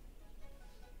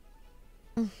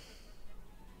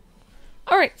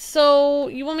 All right, so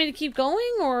you want me to keep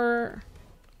going, or?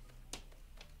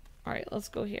 All right, let's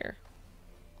go here.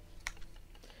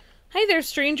 Hi there,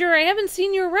 stranger. I haven't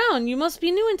seen you around. You must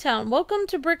be new in town. Welcome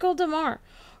to Brickle de Mar.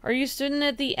 Are you a student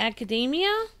at the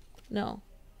Academia? No.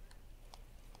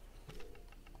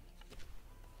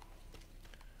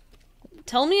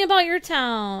 Tell me about your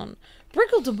town.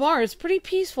 Brickle de Mar is pretty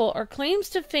peaceful. Our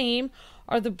claims to fame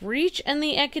are the Breach and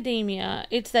the Academia.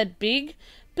 It's that big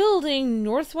building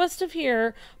northwest of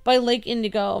here by Lake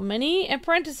Indigo. Many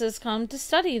apprentices come to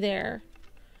study there.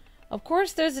 Of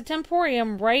course, there's a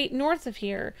Temporium right north of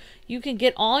here. You can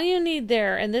get all you need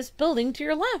there, and this building to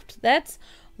your left. That's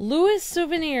Louis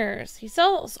Souvenirs. He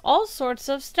sells all sorts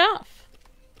of stuff.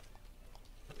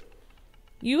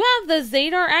 You have the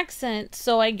Zadar accent,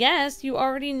 so I guess you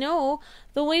already know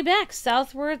the way back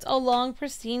southwards along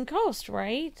Pristine Coast,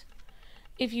 right?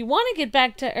 If you want to get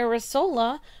back to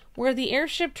Arisola, where the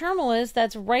airship terminal is,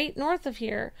 that's right north of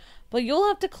here. But you'll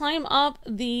have to climb up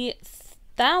the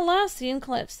Thalassian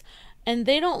cliffs, and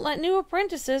they don't let new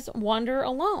apprentices wander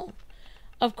alone.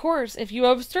 Of course, if you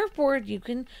have a surfboard, you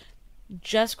can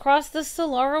just cross the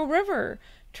Solaro River.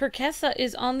 Turquesa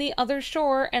is on the other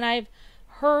shore, and I've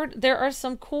heard there are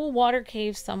some cool water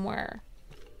caves somewhere.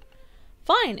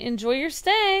 Fine, enjoy your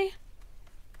stay.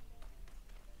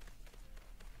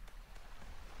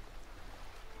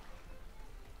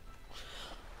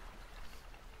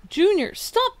 Junior,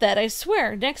 stop that, I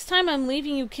swear. Next time I'm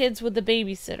leaving you kids with the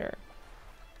babysitter.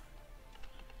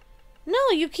 No,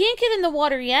 you can't get in the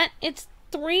water yet. It's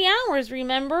 3 hours,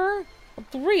 remember? Well,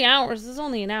 3 hours is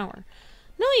only an hour.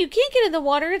 No, you can't get in the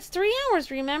water. It's 3 hours,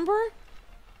 remember?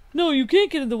 No, you can't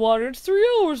get in the water. It's 3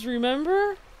 hours,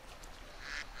 remember?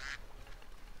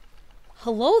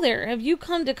 Hello there. Have you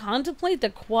come to contemplate the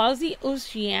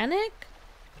quasi-oceanic?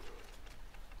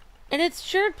 And it's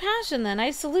shared passion, then.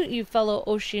 I salute you, fellow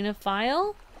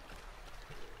oceanophile.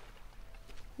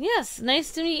 Yes,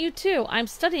 nice to meet you, too. I'm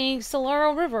studying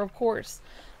Solaro River, of course.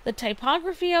 The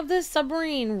typography of this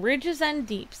submarine, ridges and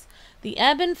deeps, the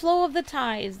ebb and flow of the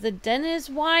tides, the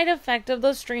dense-wide effect of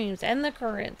the streams and the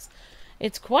currents.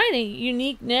 It's quite a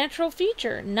unique natural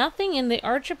feature. Nothing in the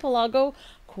archipelago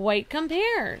quite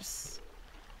compares.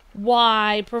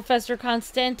 Why, Professor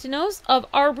Konstantinos of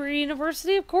Arbor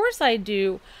University, of course I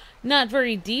do. Not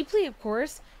very deeply, of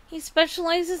course. He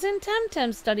specializes in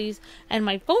TemTem studies, and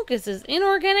my focus is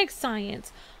inorganic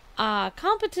science. A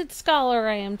competent scholar,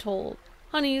 I am told.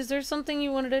 Honey, is there something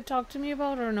you wanted to talk to me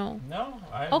about, or no? No,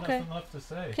 I have nothing left to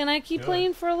say. Can I keep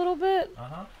playing for a little bit?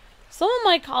 Uh-huh. Some of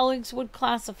my colleagues would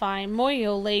classify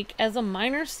Moyo Lake as a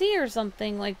minor sea or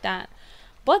something like that.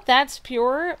 But that's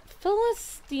pure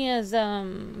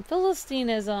Philistinism.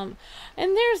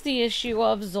 And there's the issue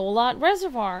of Zolot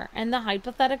Reservoir and the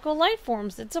hypothetical life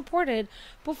forms it supported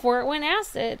before it went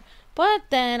acid. But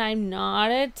then I'm not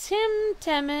a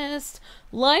TemTemist.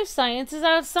 Life science is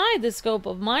outside the scope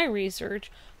of my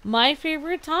research. My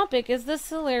favorite topic is the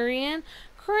Solarian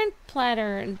current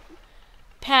pattern.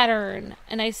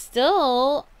 And I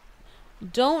still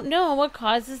don't know what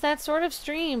causes that sort of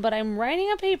stream, but I'm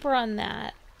writing a paper on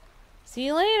that. See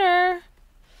you later.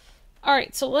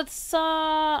 Alright, so let's,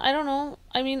 I don't know.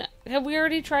 I mean, have we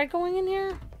already tried going in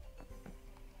here?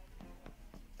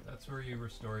 That's where you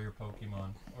restore your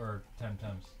Pokemon or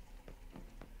TemTems.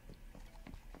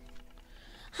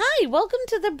 Hi, welcome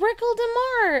to the Brickle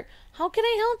Mart. How can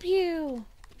I help you?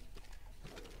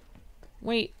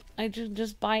 Wait, I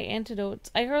just buy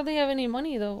antidotes. I hardly have any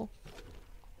money though.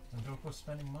 Then don't go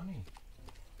spending money.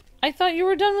 I thought you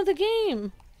were done with the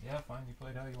game. Yeah, fine. You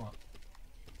played how you want.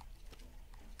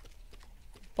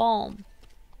 Balm.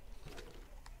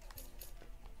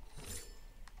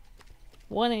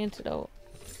 1 antidote.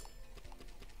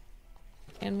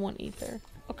 And 1 ether.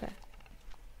 Okay.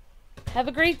 Have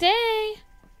a great day!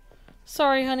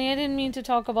 Sorry, honey, I didn't mean to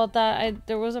talk about that.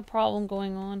 There was a problem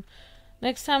going on.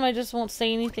 Next time I just won't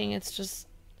say anything. It's just...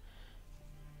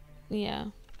 yeah.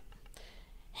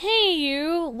 Hey,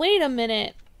 you! Wait a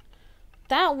minute.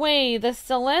 That way, the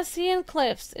Celestian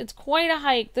Cliffs. It's quite a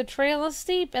hike. The trail is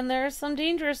steep, and there are some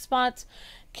dangerous spots.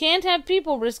 Can't have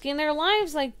people risking their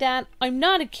lives like that. I'm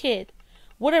not a kid.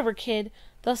 Whatever, kid.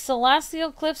 The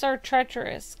Celestial Cliffs are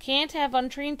treacherous. Can't have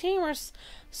untrained tamers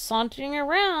sauntering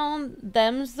around.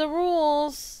 Them's the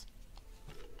rules.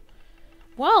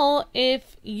 Well,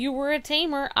 if you were a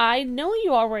tamer, I'd know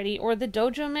you already, or the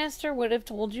dojo master would have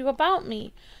told you about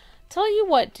me. Tell you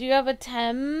what, do you have a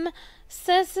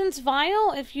Temsessence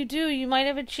vial? If you do, you might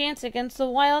have a chance against the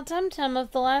wild TemTem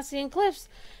of the Celestian Cliffs.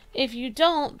 If you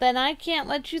don't, then I can't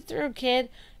let you through, kid.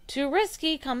 Too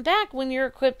risky. Come back when you're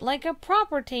equipped like a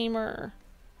proper tamer.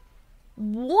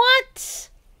 What?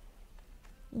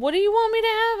 What do you want me to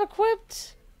have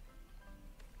equipped?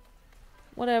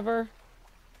 Whatever.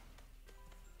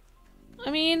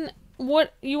 I mean,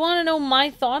 what? You want to know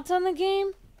my thoughts on the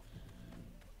game?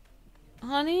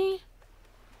 Honey?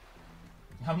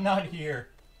 I'm not here.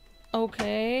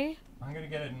 Okay. I'm gonna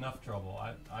get in enough trouble.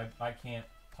 I can't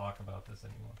talk about this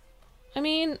anymore. I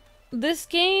mean, this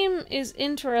game is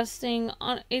interesting.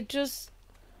 It just...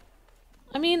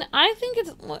 I mean, I think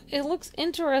it looks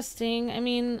interesting. I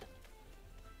mean...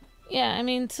 yeah, I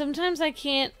mean, sometimes I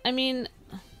can't... I mean...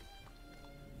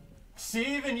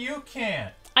 see, even you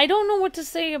can't! I don't know what to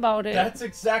say about it. That's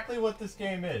exactly what this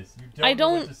game is. You don't know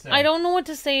what to say. I don't know what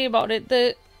to say about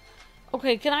it.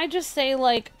 Okay, can I just say,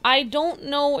 like, I don't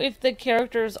know if the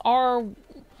characters are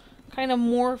kind of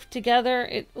morphed together.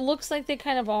 It looks like they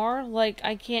kind of are. Like,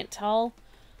 I can't tell.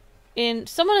 And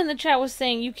someone in the chat was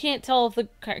saying you can't tell if the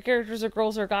characters are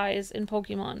girls or guys in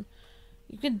Pokemon.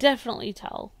 You can definitely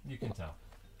tell. You can tell.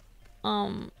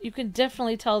 You can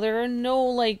definitely tell. There are no,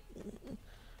 like,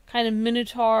 kind of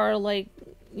minotaur, like,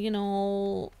 you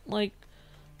know, like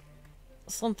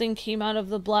something came out of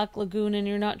the Black Lagoon and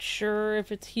you're not sure if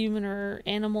it's human or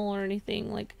animal or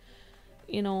anything. Like,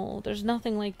 you know, there's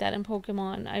nothing like that in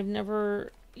Pokemon. I've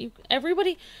never... everyone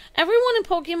in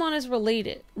Pokemon is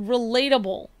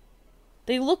relatable.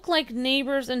 They look like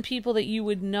neighbors and people that you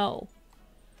would know.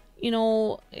 You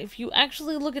know, if you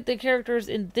actually look at the characters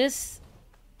in this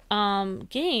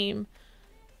game,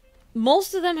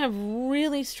 most of them have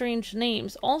really strange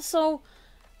names. Also,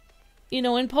 you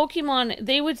know, in Pokemon,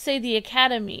 they would say the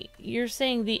Academy. You're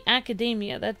saying the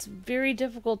Academia. That's very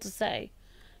difficult to say.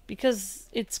 Because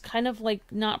it's kind of like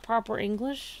not proper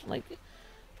English. Like,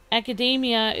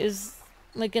 academia is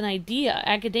like an idea.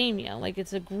 Academia. Like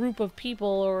it's a group of people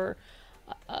or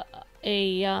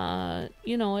you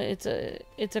know, it's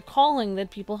a calling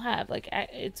that people have. Like,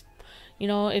 it's, you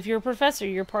know, if you're a professor,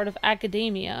 you're part of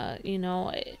academia, you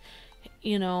know,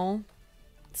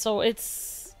 so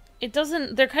it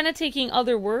doesn't, they're kind of taking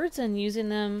other words and using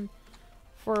them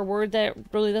for a word that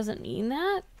really doesn't mean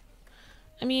that.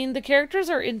 I mean, the characters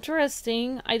are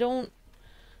interesting. I don't...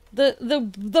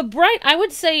 The bright... I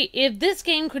would say if this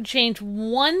game could change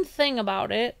one thing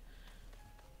about it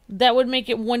that would make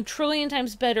it 1 trillion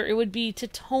times better, it would be to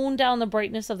tone down the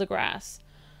brightness of the grass.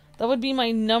 That would be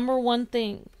my #1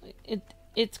 thing.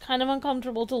 It's kind of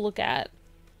uncomfortable to look at.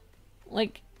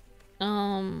 Like,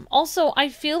 also, I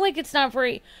feel like it's not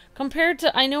very... compared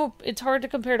to... I know it's hard to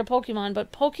compare to Pokemon,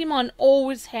 but Pokemon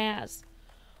always has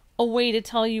a way to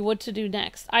tell you what to do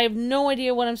next. I have no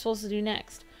idea what I'm supposed to do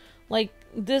next. Like,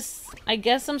 this, I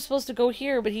guess I'm supposed to go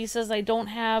here, but he says I don't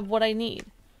have what I need.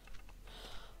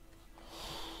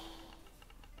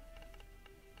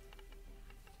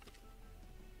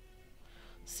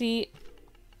 See,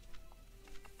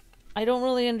 I don't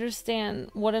really understand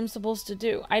what I'm supposed to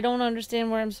do. I don't understand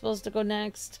where I'm supposed to go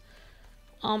next.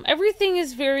 Everything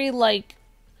is very, like,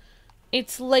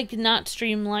 it's, like, not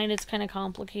streamlined. It's kind of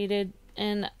complicated,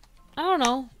 and I don't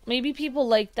know. Maybe people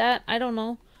like that. I don't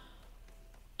know.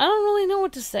 I don't really know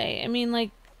what to say. I mean,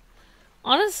 like,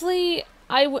 honestly,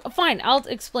 fine, I'll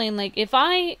explain. Like, if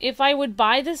I would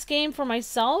buy this game for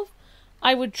myself,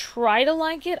 I would try to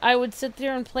like it. I would sit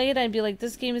there and play it. I'd be like,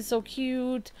 this game is so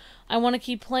cute. I want to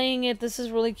keep playing it. This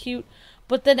is really cute.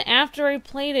 But then after I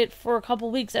played it for a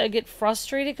couple weeks, I'd get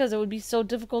frustrated because it would be so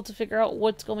difficult to figure out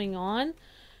what's going on.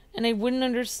 And I wouldn't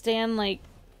understand, like,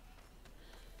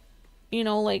 you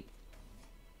know, like,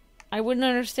 I wouldn't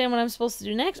understand what I'm supposed to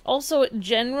do next. Also, it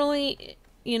generally,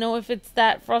 you know, if it's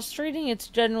that frustrating, it's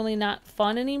generally not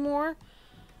fun anymore.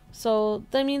 So,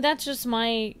 I mean, that's just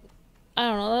my, I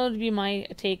don't know, that would be my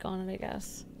take on it, I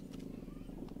guess.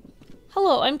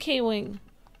 Hello, I'm K-Wing.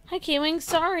 Hi, K-Wing.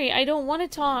 Sorry, I don't want to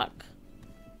talk.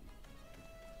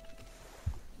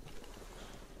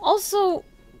 Also,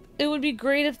 it would be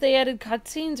great if they added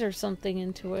cutscenes or something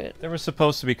into it. There were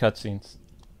supposed to be cutscenes.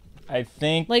 I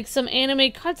think... Like some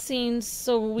anime cutscenes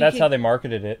so we That's how they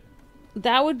marketed it.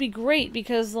 That would be great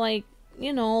because, like,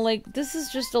 you know, like, this is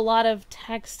just a lot of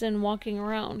text and walking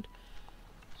around.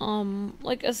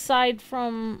 Like, aside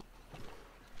from...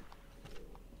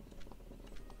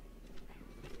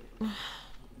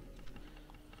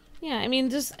 Yeah, I mean,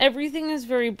 just everything is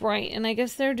very bright, and I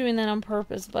guess they're doing that on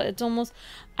purpose, but it's almost...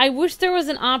 I wish there was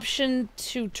an option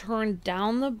to turn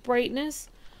down the brightness.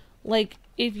 Like,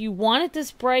 if you want it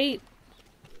this bright,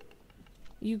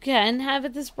 you can have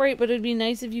it this bright, but it'd be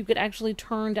nice if you could actually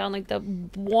turn down, like, the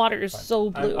water is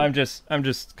so blue. I'm just,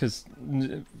 because...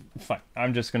 Fine,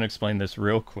 I'm just gonna explain this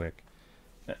real quick.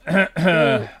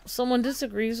 Well, someone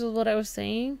disagrees with what I was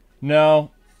saying? No.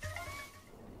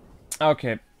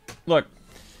 Okay, look.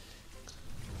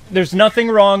 There's nothing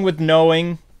wrong with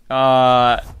knowing,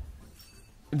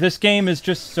 this game is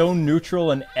just so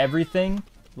neutral in everything.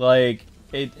 Like,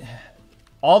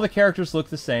 all the characters look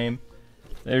the same.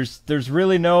 There's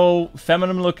really no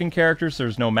feminine-looking characters.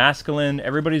 There's no masculine.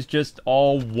 Everybody's just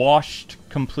all washed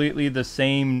completely the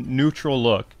same neutral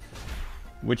look,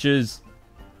 which is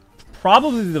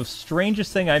probably the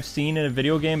strangest thing I've seen in a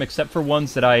video game, except for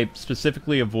ones that I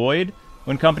specifically avoid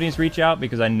when companies reach out,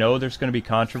 because I know there's going to be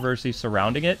controversy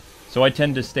surrounding it, so I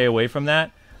tend to stay away from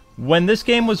that. When this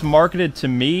game was marketed to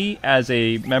me as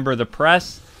a member of the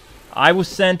press, I was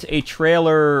sent a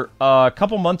trailer a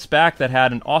couple months back that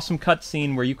had an awesome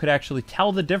cutscene where you could actually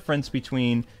tell the difference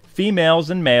between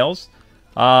females and males.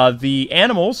 The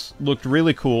animals looked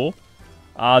really cool.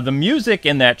 The music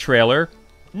in that trailer,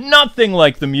 nothing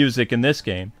like the music in this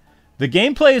game. The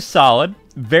gameplay is solid,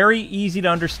 very easy to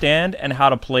understand and how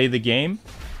to play the game.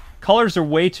 Colors are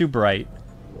way too bright.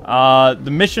 The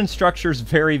mission structure is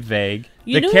very vague.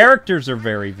 The characters are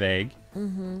very vague.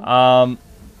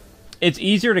 It's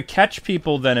easier to catch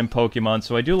people than in Pokemon,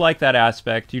 so I do like that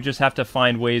aspect. You just have to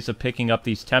find ways of picking up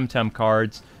these TemTem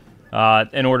cards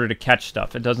in order to catch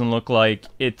stuff. It doesn't look like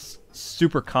it's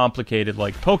super complicated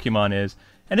like Pokemon is.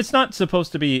 And it's not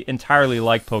supposed to be entirely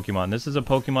like Pokemon. This is a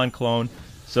Pokemon clone,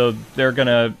 so they're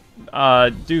gonna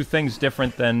do things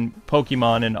different than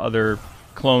Pokemon and other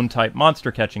clone-type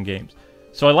monster-catching games.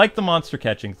 So I like the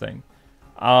monster-catching thing.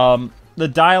 The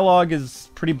dialogue is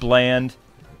pretty bland.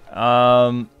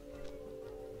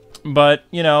 But,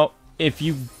 you know, if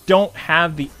you don't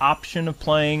have the option of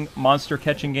playing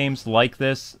monster-catching games like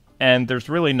this, and there's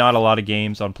really not a lot of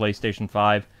games on PlayStation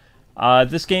 5,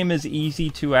 this game is easy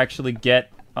to actually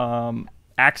get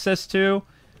access to.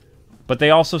 But they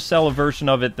also sell a version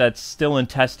of it that's still in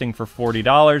testing for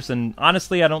 $40, and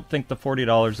honestly, I don't think the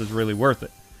 $40 is really worth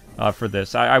it for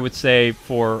this. I would say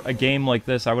for a game like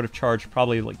this, I would have charged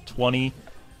probably like $20.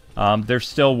 They're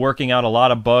still working out a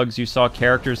lot of bugs. You saw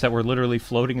characters that were literally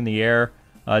floating in the air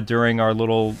during our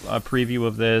little preview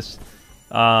of this.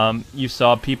 You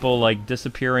saw people like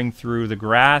disappearing through the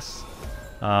grass.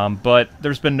 But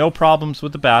there's been no problems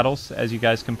with the battles, as you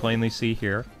guys can plainly see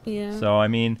here. Yeah. So, I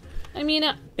mean,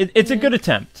 it's a good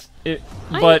attempt.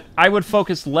 But I would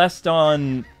focus less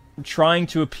on trying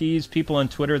to appease people on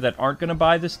Twitter that aren't going to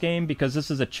buy this game, because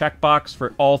this is a checkbox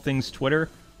for all things Twitter.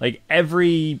 Like,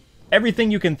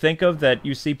 everything you can think of that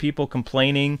you see people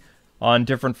complaining on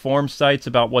different forum sites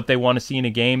about what they want to see in a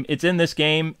game, it's in this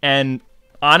game, and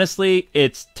honestly,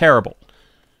 it's terrible.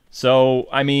 So,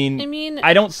 I mean,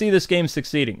 I don't see this game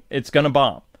succeeding. It's going to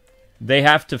bomb. They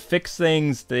have to fix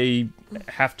things. They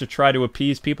have to try to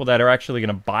appease people that are actually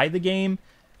going to buy the game,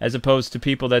 as opposed to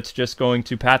people that's just going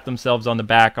to pat themselves on the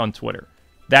back on Twitter.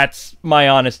 That's my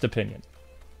honest opinion.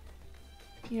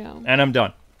 Yeah. And I'm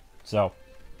done. So.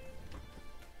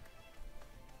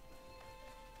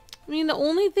 I mean, the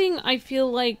only thing I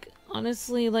feel like,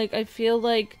 honestly, like, I feel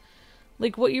like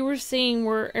what you were saying,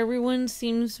 where everyone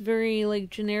seems very, like,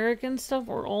 generic and stuff,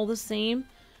 or all the same.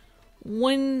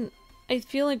 I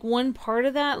feel like one part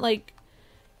of that, like,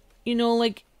 you know,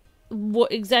 like,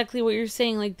 exactly what you're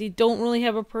saying. Like, they don't really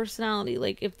have a personality.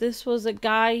 Like, if this was a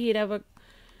guy, he'd have a,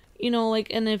 like,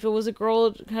 and if it was a girl,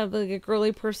 it'd have like a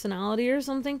girly personality or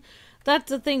something.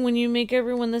 That's the thing, when you make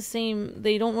everyone the same,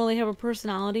 they don't really have a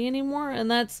personality anymore,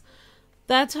 and that's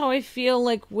how I feel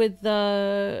like with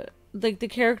the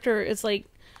character. It's like,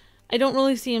 I don't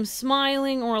really see him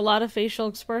smiling or a lot of facial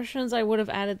expressions. I would have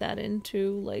added that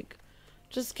into, like,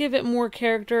 just give it more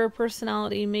character,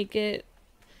 personality, make it,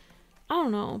 I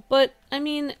don't know. But, I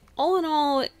mean, all in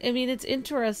all, I mean, it's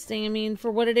interesting. I mean, for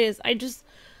what it is, I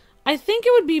think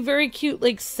it would be very cute,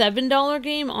 like, $7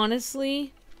 game,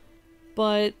 honestly.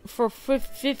 But for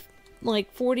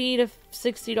like $40 to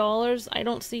 $60, I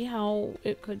don't see how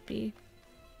it could be,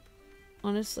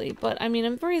 honestly. But I mean,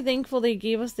 I'm very thankful they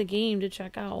gave us the game to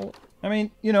check out. I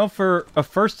mean, you know, for a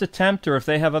first attempt, or if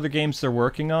they have other games they're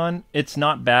working on, it's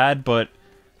not bad, but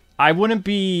I wouldn't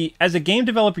be, as a game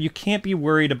developer, you can't be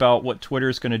worried about what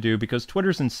Twitter's going to do, because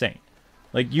Twitter's insane.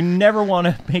 Like, you never want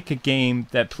to make a game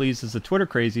that pleases the Twitter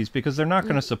crazies, because they're not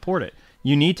going to support it.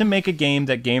 You need to make a game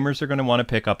that gamers are going to want to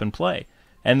pick up and play.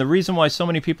 And the reason why so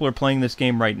many people are playing this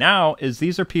game right now is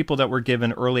these are people that were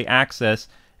given early access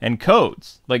and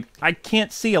codes. Like, I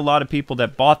can't see a lot of people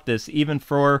that bought this even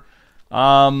for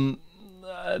the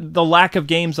lack of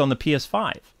games on the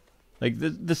PS5. Like,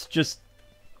 this just,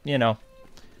 you know.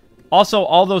 Also,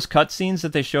 all those cutscenes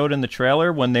that they showed in the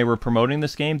trailer when they were promoting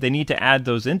this game, they need to add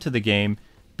those into the game,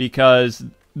 because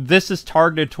this is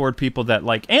targeted toward people that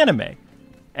like anime.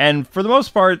 And for the most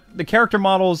part, the character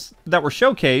models that were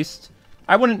showcased,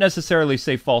 I wouldn't necessarily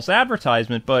say false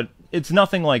advertisement, but it's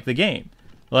nothing like the game.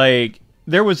 Like,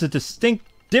 there was a distinct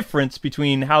difference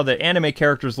between how the anime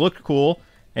characters looked cool,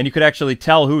 and you could actually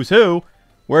tell who's who,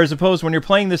 whereas opposed when you're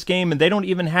playing this game and they don't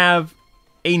even have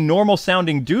a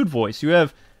normal-sounding dude voice. You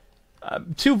have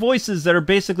two voices that are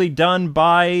basically done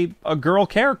by a girl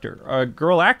character, a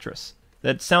girl actress,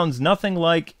 that sounds nothing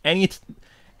like any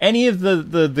of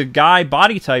the guy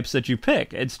body types that you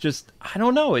pick. It's just, I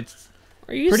don't know, it's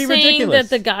pretty ridiculous. Are you saying that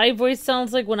the guy voice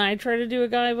sounds like when I try to do a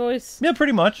guy voice? Yeah,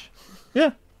 pretty much.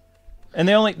 Yeah. And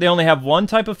they only have one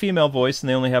type of female voice, and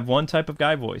they only have one type of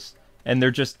guy voice. And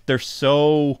they're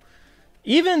so,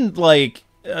 even like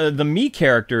the Mii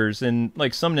characters in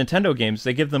like some Nintendo games,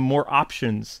 they give them more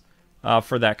options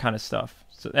for that kind of stuff.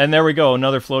 So, and there we go,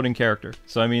 another floating character.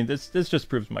 So I mean, this just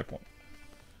proves my point.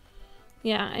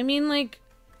 Yeah, I mean, like,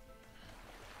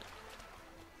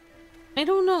 I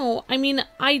don't know. I mean,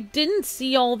 I didn't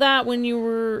see all that when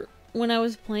I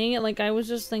was playing it. Like, I was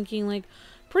just thinking, like,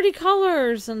 pretty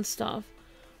colors and stuff.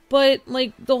 But,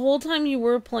 like, the whole time you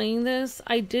were playing this,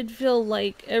 I did feel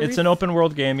like it's an open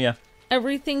world game, yeah.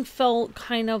 Everything felt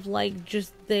kind of, like,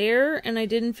 just there, and I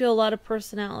didn't feel a lot of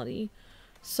personality.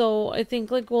 So, I think,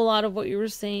 like, a lot of what you were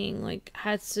saying, like,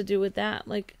 has to do with that.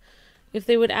 Like, if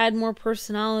they would add more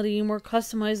personality, more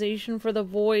customization for the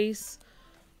voice,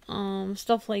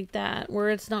 stuff like that, where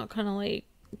it's not kind of like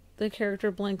the character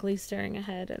blankly staring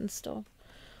ahead and stuff.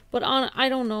 But I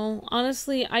don't know.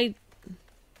 Honestly,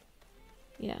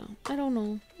 yeah, I don't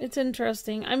know. It's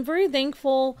interesting. I'm very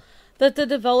thankful that the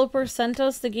developer sent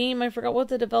us the game. I forgot what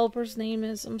the developer's name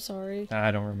is. I'm sorry.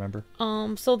 I don't remember.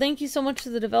 So thank you so much to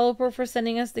the developer for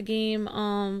sending us the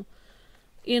game.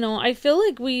 You know, I feel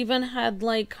like we even had,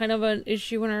 like, kind of an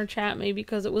issue in our chat, maybe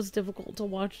because it was difficult to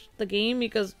watch the game,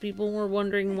 because people were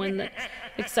wondering when the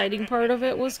exciting part of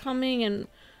it was coming, and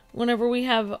whenever we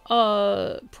have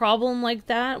a problem like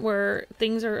that, where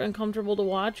things are uncomfortable to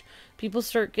watch, people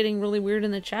start getting really weird in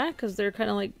the chat, because they're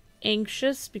kind of, like,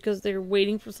 anxious, because they're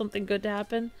waiting for something good to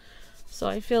happen. So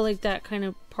I feel like that kind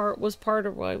of was part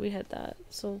of why we had that,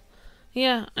 so...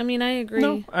 Yeah, I mean, I agree.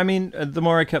 No, I mean, the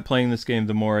more I kept playing this game,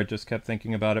 the more I just kept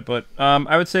thinking about it. But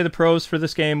I would say the pros for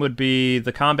this game would be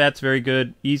the combat's very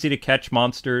good, easy to catch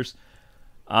monsters.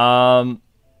 The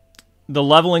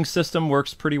leveling system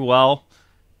works pretty well.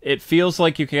 It feels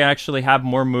like you can actually have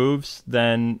more moves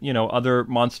than, you know, other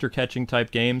monster catching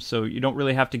type games, so you don't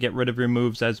really have to get rid of your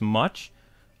moves as much.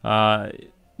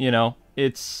 You know,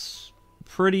 it's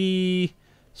pretty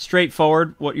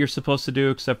straightforward what you're supposed to do,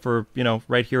 except for, you know,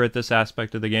 right here at this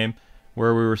aspect of the game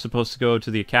where we were supposed to go to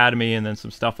the academy and then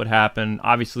some stuff would happen.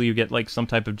 Obviously you get like some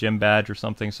type of gym badge or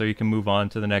something so you can move on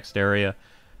to the next area.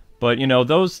 But, you know,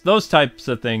 those types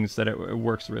of things that it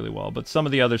works really well. But some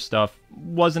of the other stuff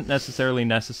wasn't necessarily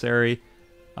necessary.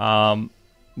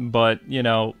 But, you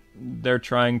know, they're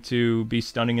trying to be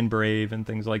stunning and brave and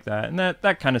things like that. And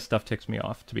that kind of stuff ticks me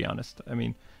off, to be honest. I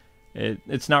mean,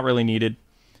 it's not really needed.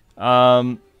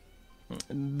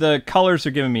 The colors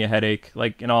are giving me a headache.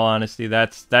 Like, in all honesty,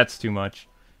 that's too much.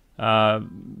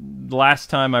 Last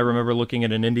time I remember looking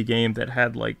at an indie game that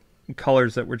had like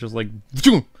colors that were just like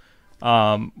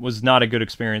was not a good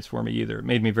experience for me either. It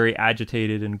made me very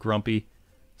agitated and grumpy.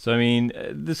 So I mean,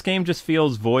 this game just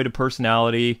feels void of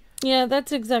personality. Yeah,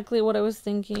 that's exactly what I was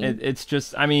thinking. It's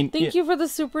just, I mean, thank you for the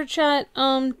super chat,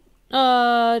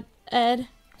 Ed.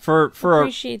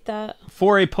 Appreciate that.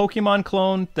 For a Pokemon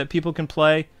clone that people can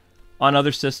play on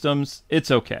other systems, it's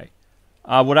okay.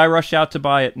 Would I rush out to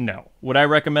buy it? No. Would I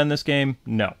recommend this game?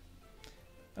 No.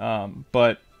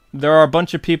 But there are a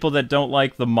bunch of people that don't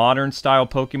like the modern style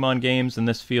Pokemon games, and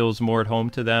this feels more at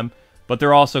home to them. But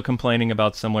they're also complaining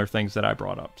about similar things that I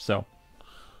brought up. So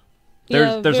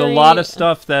there's a lot of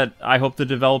stuff that I hope the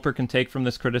developer can take from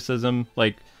this criticism,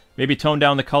 like maybe tone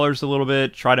down the colors a little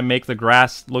bit, try to make the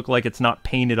grass look like it's not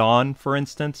painted on, for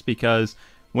instance, because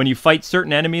when you fight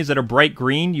certain enemies that are bright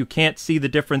green, you can't see the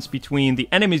difference between the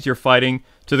enemies you're fighting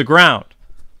to the ground.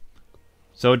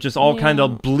 So it just all kind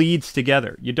of bleeds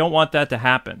together. You don't want that to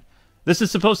happen. This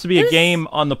is supposed to be a game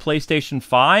on the PlayStation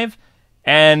 5,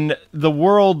 and the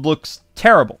world looks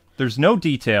terrible. There's no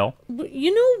detail.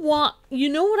 You know what? You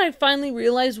know what I finally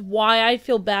realized why I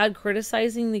feel bad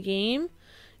criticizing the game?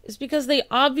 Is because they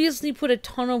obviously put a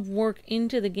ton of work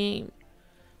into the game.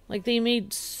 Like, they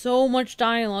made so much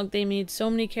dialogue, they made so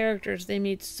many characters, they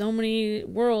made so many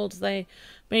worlds, they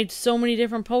made so many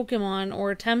different Pokemon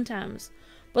or TemTems.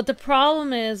 But the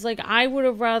problem is, like, I would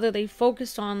have rather they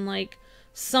focused on, like,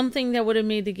 something that would have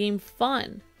made the game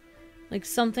fun. Like,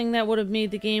 something that would have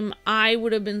made the game, I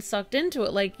would have been sucked into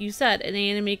it. Like you said, an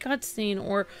anime cutscene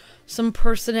or some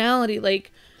personality.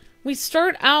 Like, we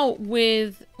start out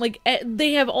with, like,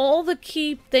 they have all the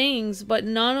key things, but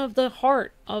none of the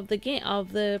heart of the game,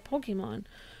 of the Pokemon,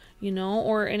 you know,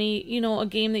 or any, you know, a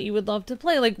game that you would love to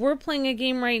play. Like, we're playing a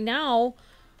game right now,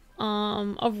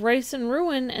 of Rice and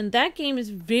Ruin, and that game is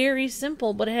very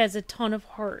simple, but it has a ton of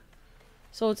heart.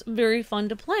 So it's very fun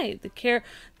to play.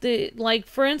 Like,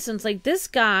 for instance, like, this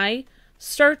guy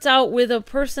starts out with a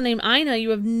person named Ina.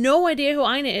 You have no idea who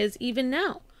Ina is, even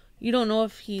now. You don't know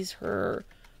if he's her,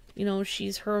 you know,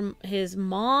 she's his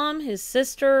mom, his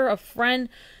sister, a friend.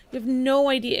 You have no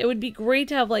idea. It would be great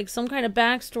to have, like, some kind of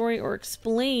backstory or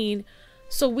explain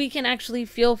so we can actually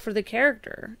feel for the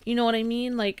character. You know what I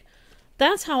mean? Like,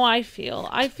 that's how I feel.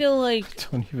 I feel like... I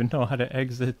don't even know how to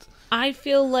exit. I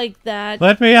feel like that...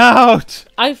 Let me out!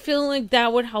 I feel like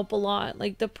that would help a lot.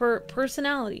 Like, the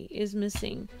personality is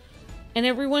missing. And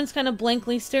everyone's kind of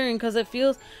blankly staring because it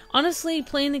feels... Honestly,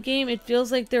 playing the game, it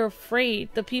feels like they're afraid.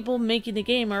 The people making the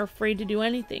game are afraid to do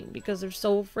anything because they're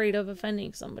so afraid of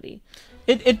offending somebody.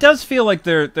 It does feel like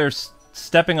they're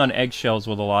stepping on eggshells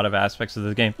with a lot of aspects of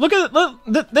the game. Look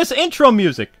at this intro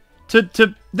music.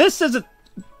 This isn't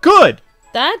good.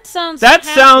 That sounds That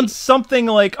happy. sounds something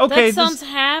like, okay, that sounds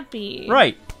happy.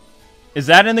 Right. Is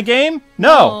that in the game?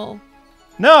 No.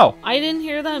 No. I didn't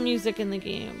hear that music in the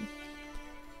game.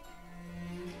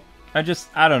 I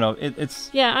don't know. It's...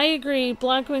 Yeah, I agree.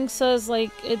 Blackwing says,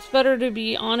 like, it's better to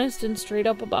be honest and straight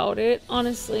up about it.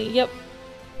 Honestly, yep.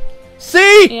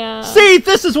 See? Yeah. See,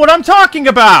 this is what I'm talking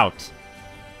about!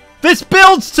 This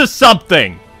builds to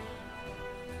something!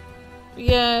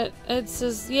 Yeah, it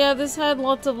says, yeah, this had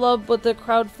lots of love, but the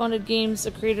crowd-funded games,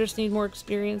 the creators need more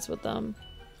experience with them.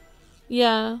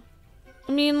 Yeah.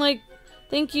 I mean, like,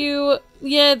 thank you.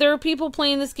 Yeah, there are people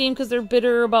playing this game because they're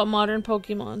bitter about modern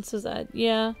Pokemon, says Ed.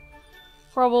 Yeah.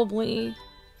 Probably.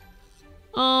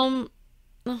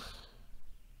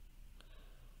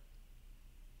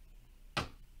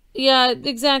 Yeah,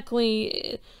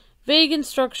 exactly. Vague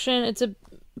instruction.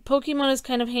 Pokemon is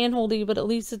kind of handholdy, but at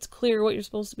least it's clear what you're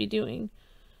supposed to be doing.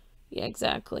 Yeah,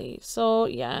 exactly. So,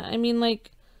 yeah, I mean,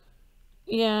 like,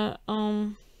 yeah,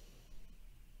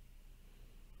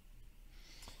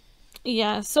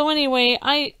 yeah, so anyway,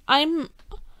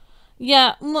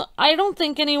 yeah, look, I don't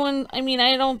think anyone, anyway,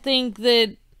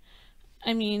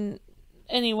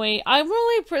 I'm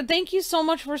really, thank you so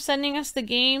much for sending us the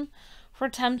game for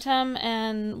TemTem,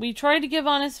 and we tried to give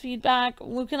honest feedback.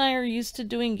 Luke and I are used to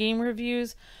doing game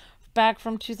reviews back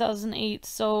from 2008,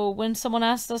 so when someone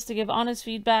asked us to give honest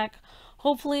feedback,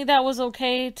 hopefully that was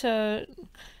okay to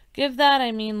give that.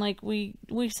 I mean, like, we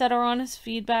said our honest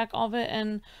feedback of it,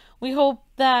 and we hope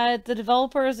that the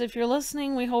developers, if you're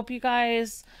listening, we hope you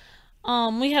guys,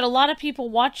 we had a lot of people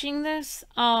watching this,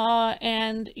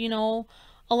 and, you know,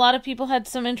 a lot of people had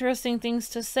some interesting things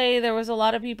to say. There was a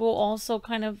lot of people also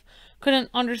kind of couldn't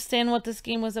understand what this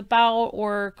game was about,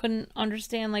 or couldn't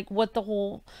understand, like, what the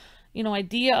whole, you know,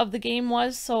 idea of the game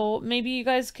was. So maybe you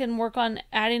guys can work on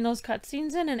adding those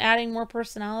cutscenes in and adding more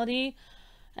personality,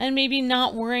 and maybe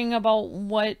not worrying about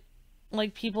what,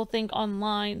 like, people think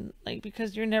online, like,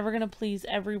 because you're never gonna please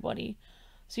everybody.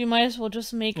 So you might as well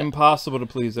just make Impossible to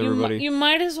please everybody. You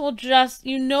might as well just,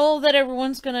 you know that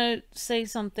everyone's gonna say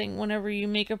something whenever you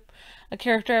make a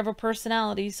character have a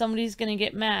personality. Somebody's gonna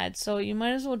get mad. So you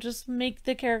might as well just make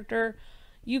the character.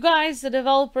 You guys, the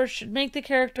developers, should make the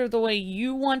character the way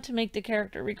you want to make the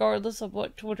character, regardless of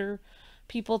what Twitter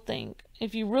people think.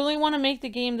 If you really want to make the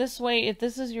game this way, if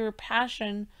this is your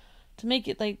passion to make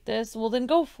it like this, well then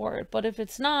go for it. But if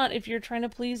it's not, if you're trying to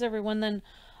please everyone, then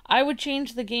I would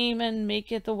change the game and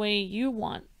make it the way you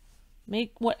want.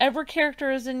 Make whatever character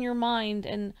is in your mind,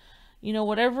 and you know,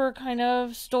 whatever kind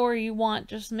of story you want,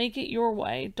 just make it your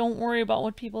way. Don't worry about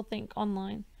what people think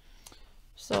online.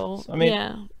 So I mean,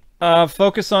 yeah.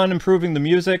 Focus on improving the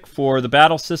music for the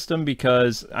battle system,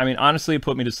 because I mean, honestly, it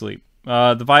put me to sleep.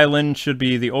 The violin should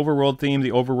be the overworld theme.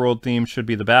 The overworld theme should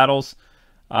be the battles.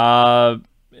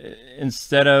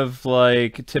 Instead of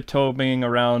like tiptoeing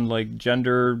around like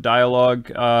gender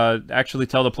dialogue, actually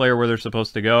tell the player where they're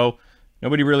supposed to go.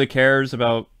 Nobody really cares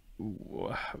about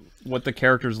what the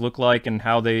characters look like and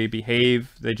how they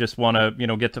behave. They just want to, you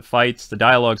know, get to fights. The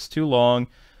dialogue's too long,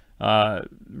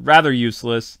 rather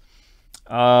useless.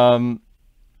 Trying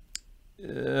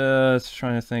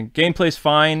to think. Gameplay's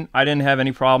fine. I didn't have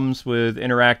any problems with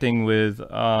interacting with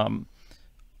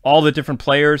all the different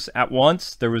players at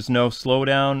once. There was no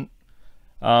slowdown.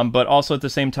 But also at the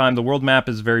same time, the world map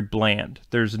is very bland.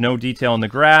 There's no detail in the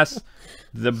grass.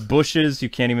 The bushes, you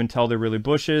can't even tell they're really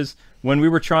bushes. When we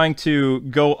were trying to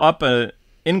go up an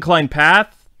incline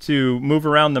path to move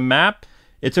around the map,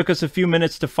 it took us a few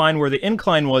minutes to find where the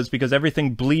incline was because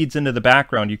everything bleeds into the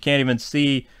background. You can't even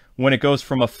see when it goes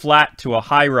from a flat to a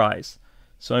high-rise.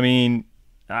 So, I mean,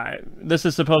 this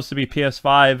is supposed to be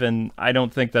PS5, and I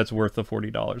don't think that's worth the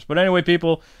 $40. But anyway,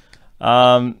 people,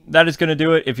 that is going to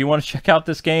do it. If you want to check out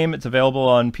this game, it's available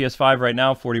on PS5 right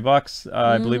now, $40.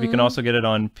 I believe you can also get it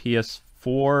on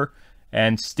PS4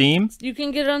 and Steam. You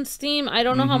can get it on Steam. I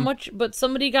don't know how much, but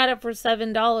somebody got it for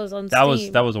 $7 on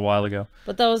Steam. That was a while ago.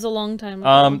 But that was a long time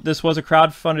ago. This was a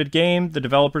crowd-funded game. The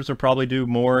developers will probably do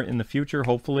more in the future,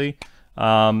 hopefully.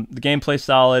 The gameplay's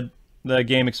solid. The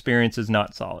game experience is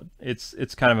not solid.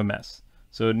 It's kind of a mess.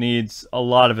 So it needs a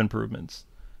lot of improvements.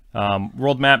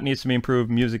 World map needs to be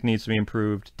improved. Music needs to be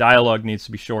improved. Dialogue needs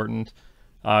to be shortened.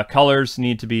 Colors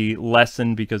need to be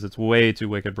lessened because it's way too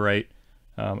wicked bright.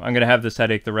 I'm going to have this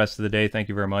headache the rest of the day. Thank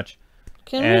you very much.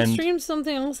 Can we stream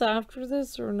something else after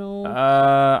this or no?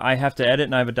 I have to edit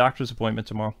and I have a doctor's appointment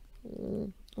tomorrow.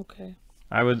 Okay.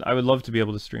 I would love to be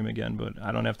able to stream again, but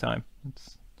I don't have time.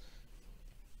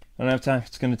 I don't have time.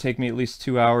 It's going to take me at least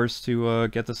 2 hours to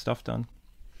get the stuff done.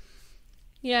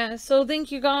 Yeah, so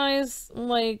thank you guys.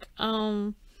 Like,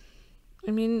 I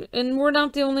mean, and we're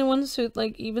not the only ones who,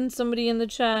 like, even somebody in the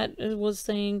chat was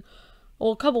saying,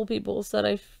 well, a couple people said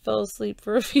I fell asleep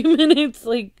for a few minutes.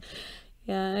 Like,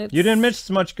 yeah. You didn't miss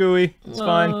much, Gooey. It's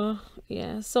fine.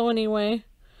 Yeah, so anyway.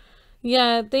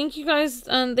 Yeah, thank you guys,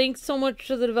 and thanks so much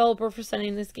to the developer for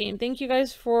sending this game. Thank you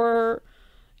guys for,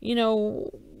 you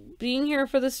know, being here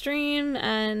for the stream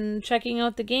and checking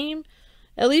out the game.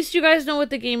 At least you guys know what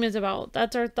the game is about.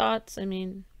 That's our thoughts. I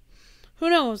mean,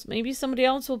 who knows? Maybe somebody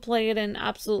else will play it and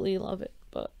absolutely love it.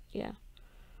 But, yeah.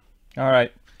 All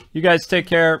right. You guys take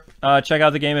care. Check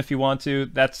out the game if you want to.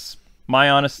 That's my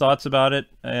honest thoughts about it.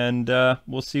 And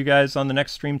we'll see you guys on the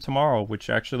next stream tomorrow, which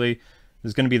actually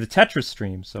is going to be the Tetris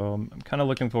stream. So I'm kind of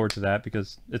looking forward to that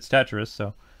because it's Tetris.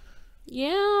 So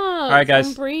yeah. All right,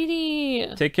 guys. Brady.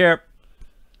 Take care.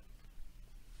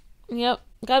 Yep.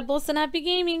 God bless and happy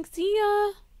gaming. See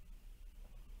ya.